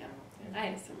work. yeah, I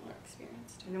had a similar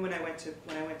experience too. And then when I went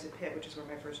to Pitt, which is where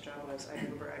my first job was, I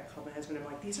remember I called my husband and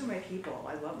I'm like, these are my people.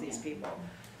 I love these people.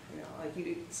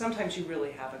 Sometimes you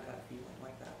really have a gut feeling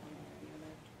like that one way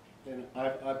or the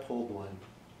other. And I pulled one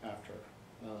after.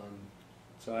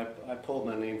 So I pulled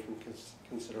my name from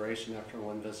consideration after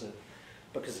one visit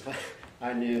because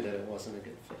I knew that it wasn't a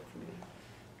good fit for me.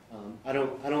 I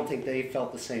don't think they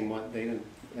felt the same way. They didn't,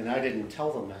 and I didn't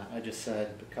tell them that. I just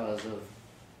said because of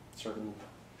certain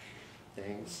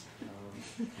things.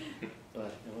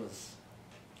 But it was,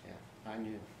 yeah, I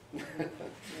knew.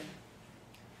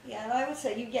 Yeah, and I would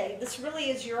say, this really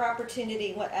is your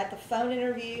opportunity at the phone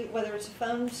interview, whether it's a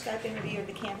phone, Skype interview, or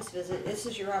the campus visit, this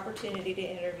is your opportunity to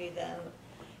interview them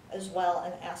as well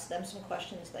and ask them some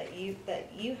questions that you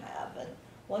have. And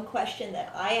one question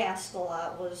that I asked a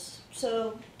lot was,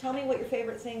 so tell me what your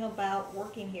favorite thing about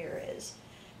working here is.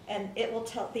 And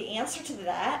the answer to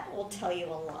that will tell you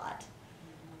a lot.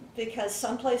 Because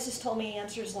some places told me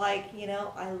answers like,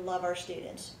 I love our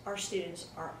students. Our students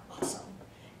are awesome.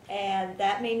 And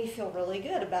that made me feel really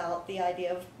good about the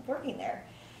idea of working there.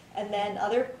 And then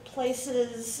other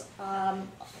places,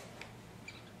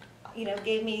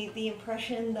 gave me the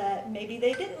impression that maybe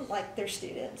they didn't like their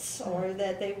students, or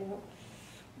that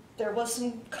there was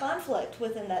some conflict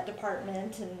within that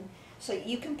department. And so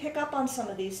you can pick up on some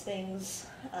of these things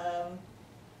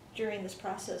during this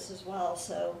process as well.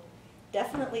 So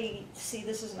definitely see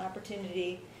this as an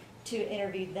opportunity to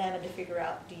interview them and to figure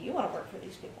out, do you want to work for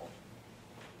these people?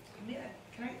 Yeah,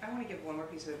 I want to give one more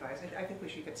piece of advice. I think we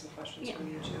should get some questions from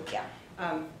you too. Yeah.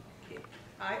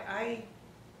 I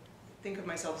think of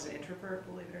myself as an introvert,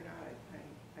 believe it or not.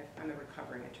 I'm a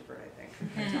recovering introvert, I think.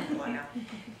 I talk a lot now.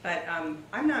 But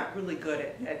I'm not really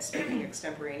good at speaking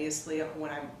extemporaneously when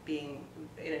I'm being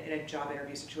in a job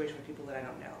interview situation with people that I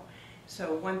don't know.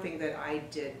 So one thing that I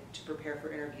did to prepare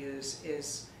for interviews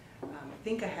is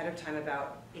think ahead of time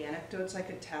about anecdotes I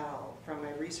could tell from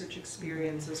my research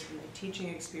experiences, from my teaching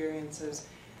experiences,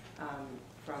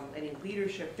 from any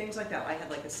leadership, things like that. I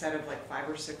had like a set of like 5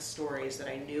 or 6 stories that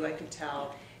I knew I could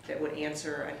tell that would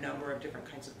answer a number of different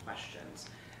kinds of questions.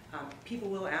 People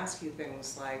will ask you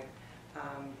things like,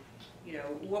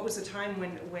 what was the time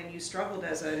when you struggled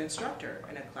as an instructor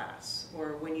in a class,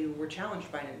 or when you were challenged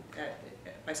by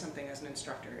something as an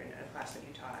instructor in a class that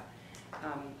you taught?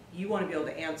 You want to be able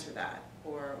to answer that.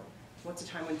 Or what's a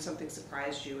time when something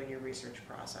surprised you in your research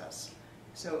process?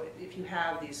 So if you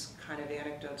have these kind of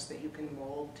anecdotes that you can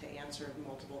mold to answer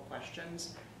multiple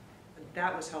questions,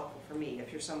 that was helpful for me.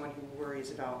 If you're someone who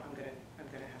worries about, I'm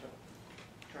gonna have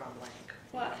a draw blank.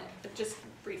 Well, just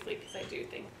briefly, because I do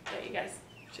think that you guys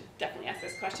should definitely ask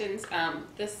those questions.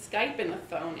 The Skype and the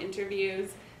phone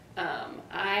interviews,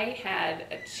 I had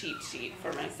a cheat sheet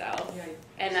for myself,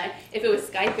 and if it was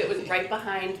Skype, it was right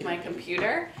behind my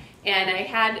computer, and I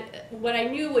had what I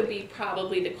knew would be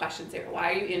probably the questions there.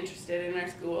 Why are you interested in our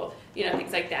school?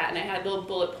 Things like that. And I had little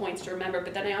bullet points to remember,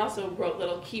 but then I also wrote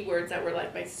little keywords that were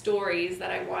like my stories that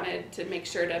I wanted to make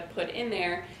sure to put in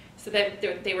there so that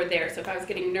they were there. So if I was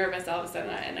getting nervous all of a sudden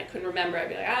and I couldn't remember, I'd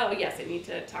be like, oh yes, I need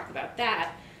to talk about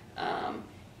that.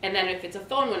 And then if it's a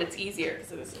phone one, it's easier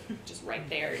because it was just right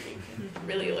there. You can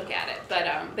really look at it.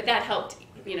 But that helped,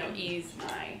 ease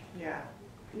my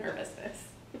nervousness.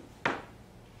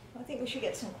 I think we should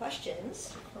get some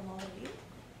questions from all of you.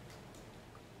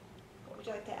 What would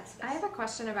you like to ask us? I have a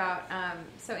question about,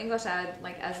 so English ed,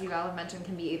 like as you all have mentioned,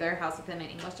 can be either housed within an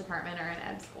English department or an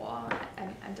ed school,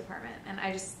 ed department. And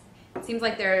it seems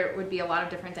like there would be a lot of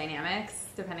different dynamics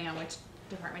depending on which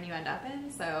department you end up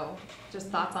in. So just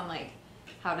thoughts on like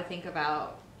how to think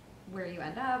about where you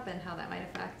end up and how that might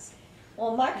affect.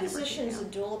 Well, my position is a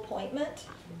dual appointment.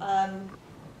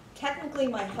 Technically,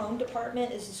 my home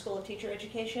department is the School of Teacher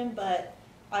Education, but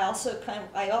I also have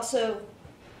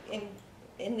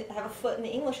a foot in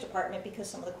the English department because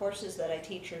some of the courses that I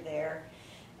teach are there.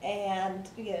 And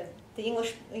the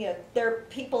English, there are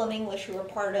people in English who are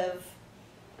part of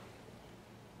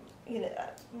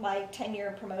my tenure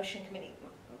and promotion committee.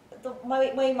 The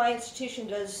way my institution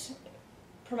does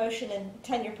promotion and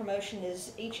tenure promotion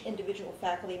is each individual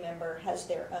faculty member has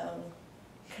their own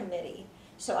committee.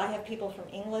 So I have people from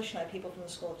English and I have people from the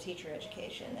School of Teacher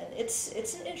Education, and it's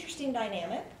an interesting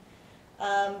dynamic.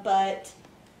 But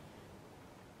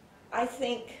I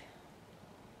think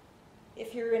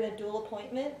if you're in a dual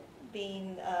appointment,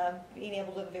 being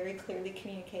able to very clearly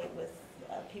communicate with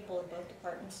people in both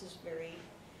departments is very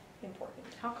important.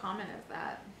 How common is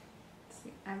that?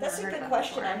 That's a good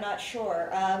question. I'm not sure.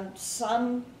 I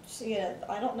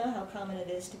don't know how common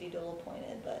it is to be dual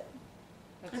appointed, but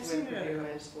That's the way Purdue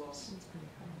is. schools.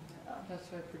 That's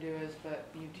why Purdue is, but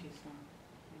UT's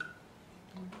not.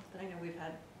 I know we've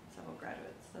had several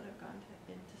graduates that have gone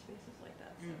into spaces like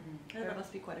that, so there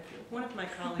must be quite a few. One of my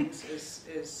colleagues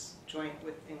is joint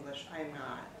with English. I am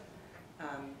not.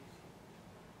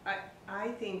 I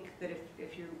think that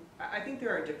I think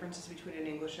there are differences between an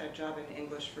English ed job and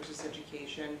English versus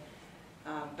education,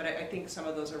 but I think some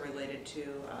of those are related to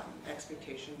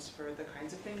expectations for the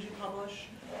kinds of things you publish.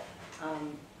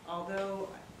 Although,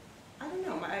 I don't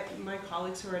know, my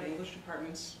colleagues who are in English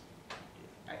departments,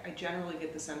 I generally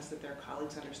get the sense that their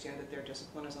colleagues understand that their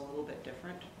discipline is a little bit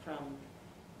different from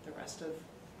the rest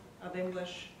of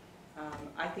English.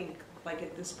 I think, like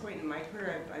at this point in my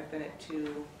career, I've been at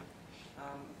two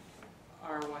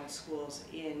R1 schools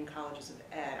in colleges of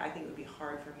ed. I think it would be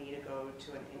hard for me to go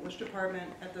to an English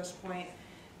department at this point.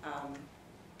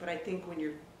 But I think when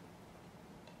you're,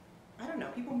 I don't know,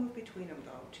 people move between them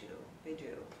though too. They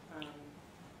do.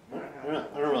 I don't know.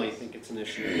 I don't really think it's an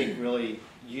issue. I think really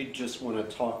you just want to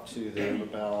talk to them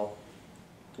about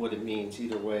what it means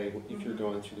either way if you're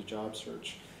going through the job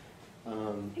search. I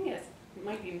think it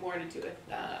might be more to do with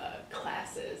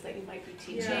classes that you might be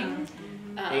teaching.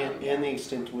 Yeah. And the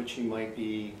extent to which you might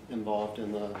be involved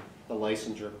in the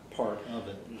licensure part of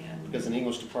it. Yeah. Because an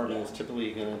English department is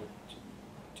typically going to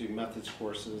do methods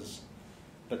courses,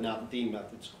 but not the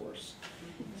methods course.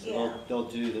 So Yeah. they'll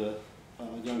do the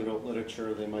young adult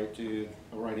literature, they might do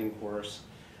a writing course,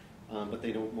 but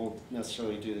they won't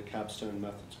necessarily do the capstone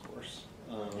methods course.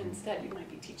 Instead, you might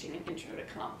be teaching an intro to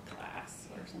comp class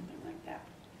or something like that.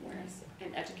 Whereas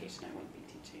in education, I wouldn't be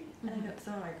teaching. And I know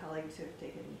some of my colleagues who have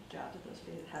taken jobs at those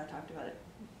spaces have talked about it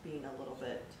being a little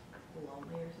bit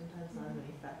lonelier sometimes, not as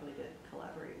many faculty to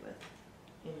collaborate with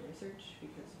in research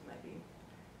because there might be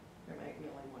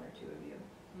only one or two of you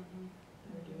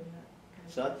that are doing that.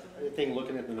 So I think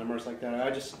looking at the numbers like that,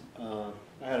 I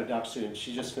had a doc student,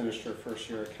 she just finished her first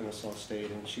year at Kennesaw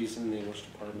State and she's in the English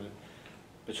department,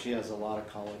 but she has a lot of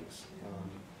colleagues.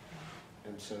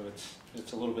 And so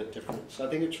it's a little bit different. So I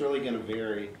think it's really going to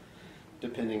vary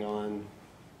depending on,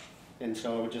 and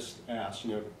so I would just ask,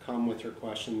 come with your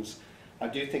questions. I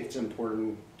do think it's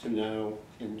important to know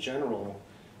in general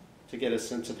to get a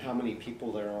sense of how many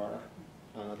people there are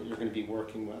that you're going to be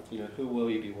working with. Who will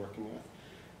you be working with?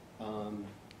 Are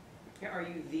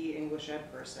you the English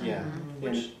ed person? Yeah.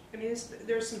 Which, I mean,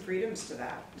 there's some freedoms to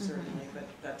that, certainly, but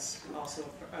that's also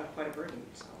quite a burden,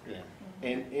 so. Yeah,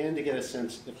 and to get a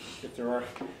sense, if there are,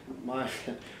 my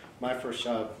first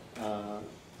job,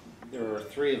 there were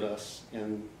 3 of us,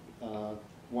 and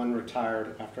one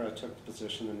retired after I took the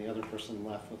position, and the other person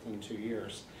left within 2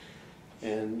 years.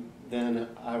 And then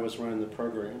I was running the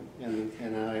program,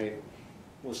 and I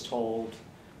was told,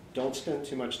 don't spend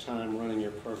too much time running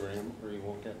your program or you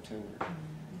won't get tenure.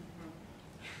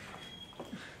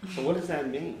 So what does that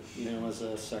mean, as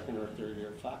a second or third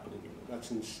year faculty member?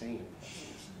 That's insane.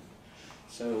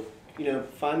 So,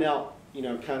 find out,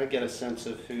 kind of get a sense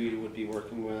of who you would be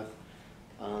working with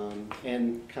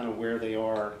and kind of where they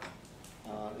are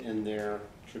in their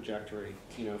trajectory.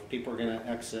 If people are going to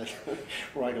exit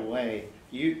right away,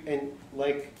 and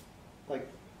like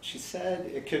she said,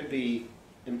 it could be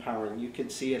empowering. You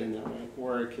could see it in that way,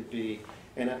 or it could be,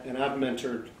 and I've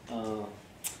mentored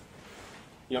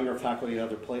younger faculty at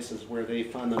other places where they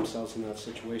find themselves in that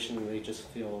situation and they just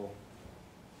feel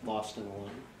lost and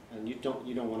alone. And you don't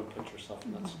want to put yourself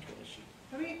in that situation.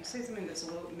 Let me say something that's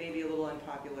maybe a little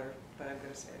unpopular, but I'm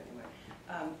going to say it anyway.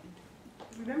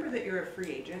 Remember that you're a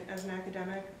free agent as an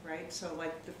academic, right? So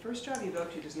like the first job you go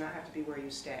to does not have to be where you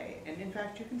stay. And in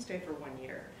fact, you can stay for 1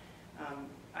 year.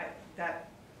 That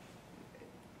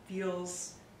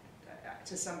feels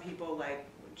to some people like,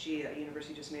 gee, that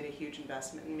university just made a huge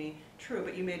investment in me. True,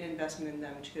 but you made an investment in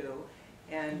them too.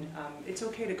 And it's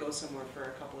okay to go somewhere for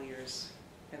a couple of years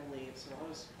and leave. So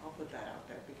I'll put that out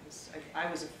there because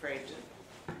I was afraid to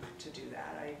do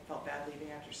that. I felt bad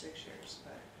leaving after 6 years,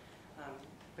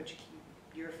 but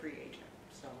you're a free agent,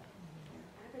 so. I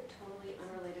have a totally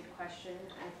unrelated question.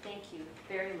 Thank you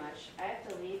very much. I have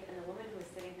to leave, and the woman who was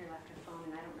sitting here left her phone,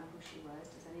 and I don't know who she was.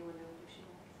 Does anyone know who she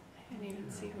was? I didn't even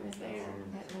see who was there.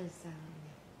 That was, I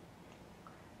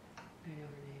know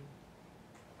her name.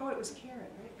 Oh, it was Karen,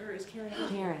 right? Or is Karen?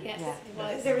 Karen, Yes, yeah. it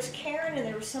was. There was Karen and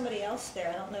there was somebody else there.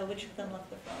 I don't know which of them left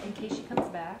the In phone. case she comes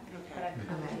back. Okay.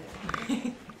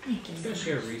 Okay. I'm just going to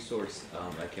share a resource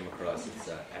I came across. It's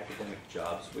Academic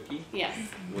Jobs Wiki, Yes.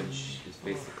 which is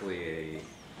basically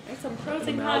There's some pros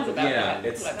and cons about yeah, that.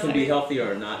 it website. can be healthy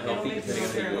or not It'll healthy make depending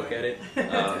on you how you look at it.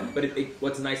 But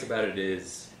what's nice about it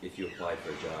is if you apply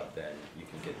for a job, then you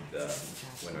can get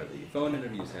when are the phone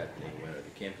interviews happening, when are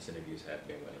the campus interviews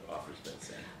happening, when the offer's been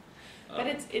sent. But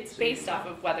it's so based off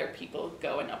of whether people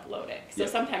go and upload it. So Yeah.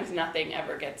 sometimes nothing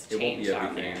ever gets It won't changed be on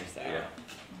everything, there. So yeah.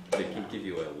 But it can give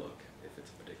you a look if it's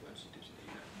a particular institution that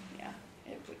you have.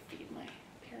 yeah, it would feed my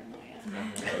paranoia.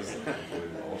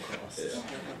 Avoid at all costs.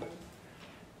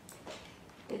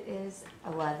 Yeah. It is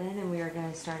 11 and we are going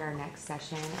to start our next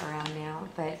session around now,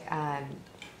 but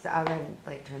so I'll go ahead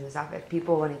and turn this off. If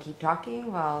people want to keep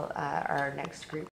talking while our next group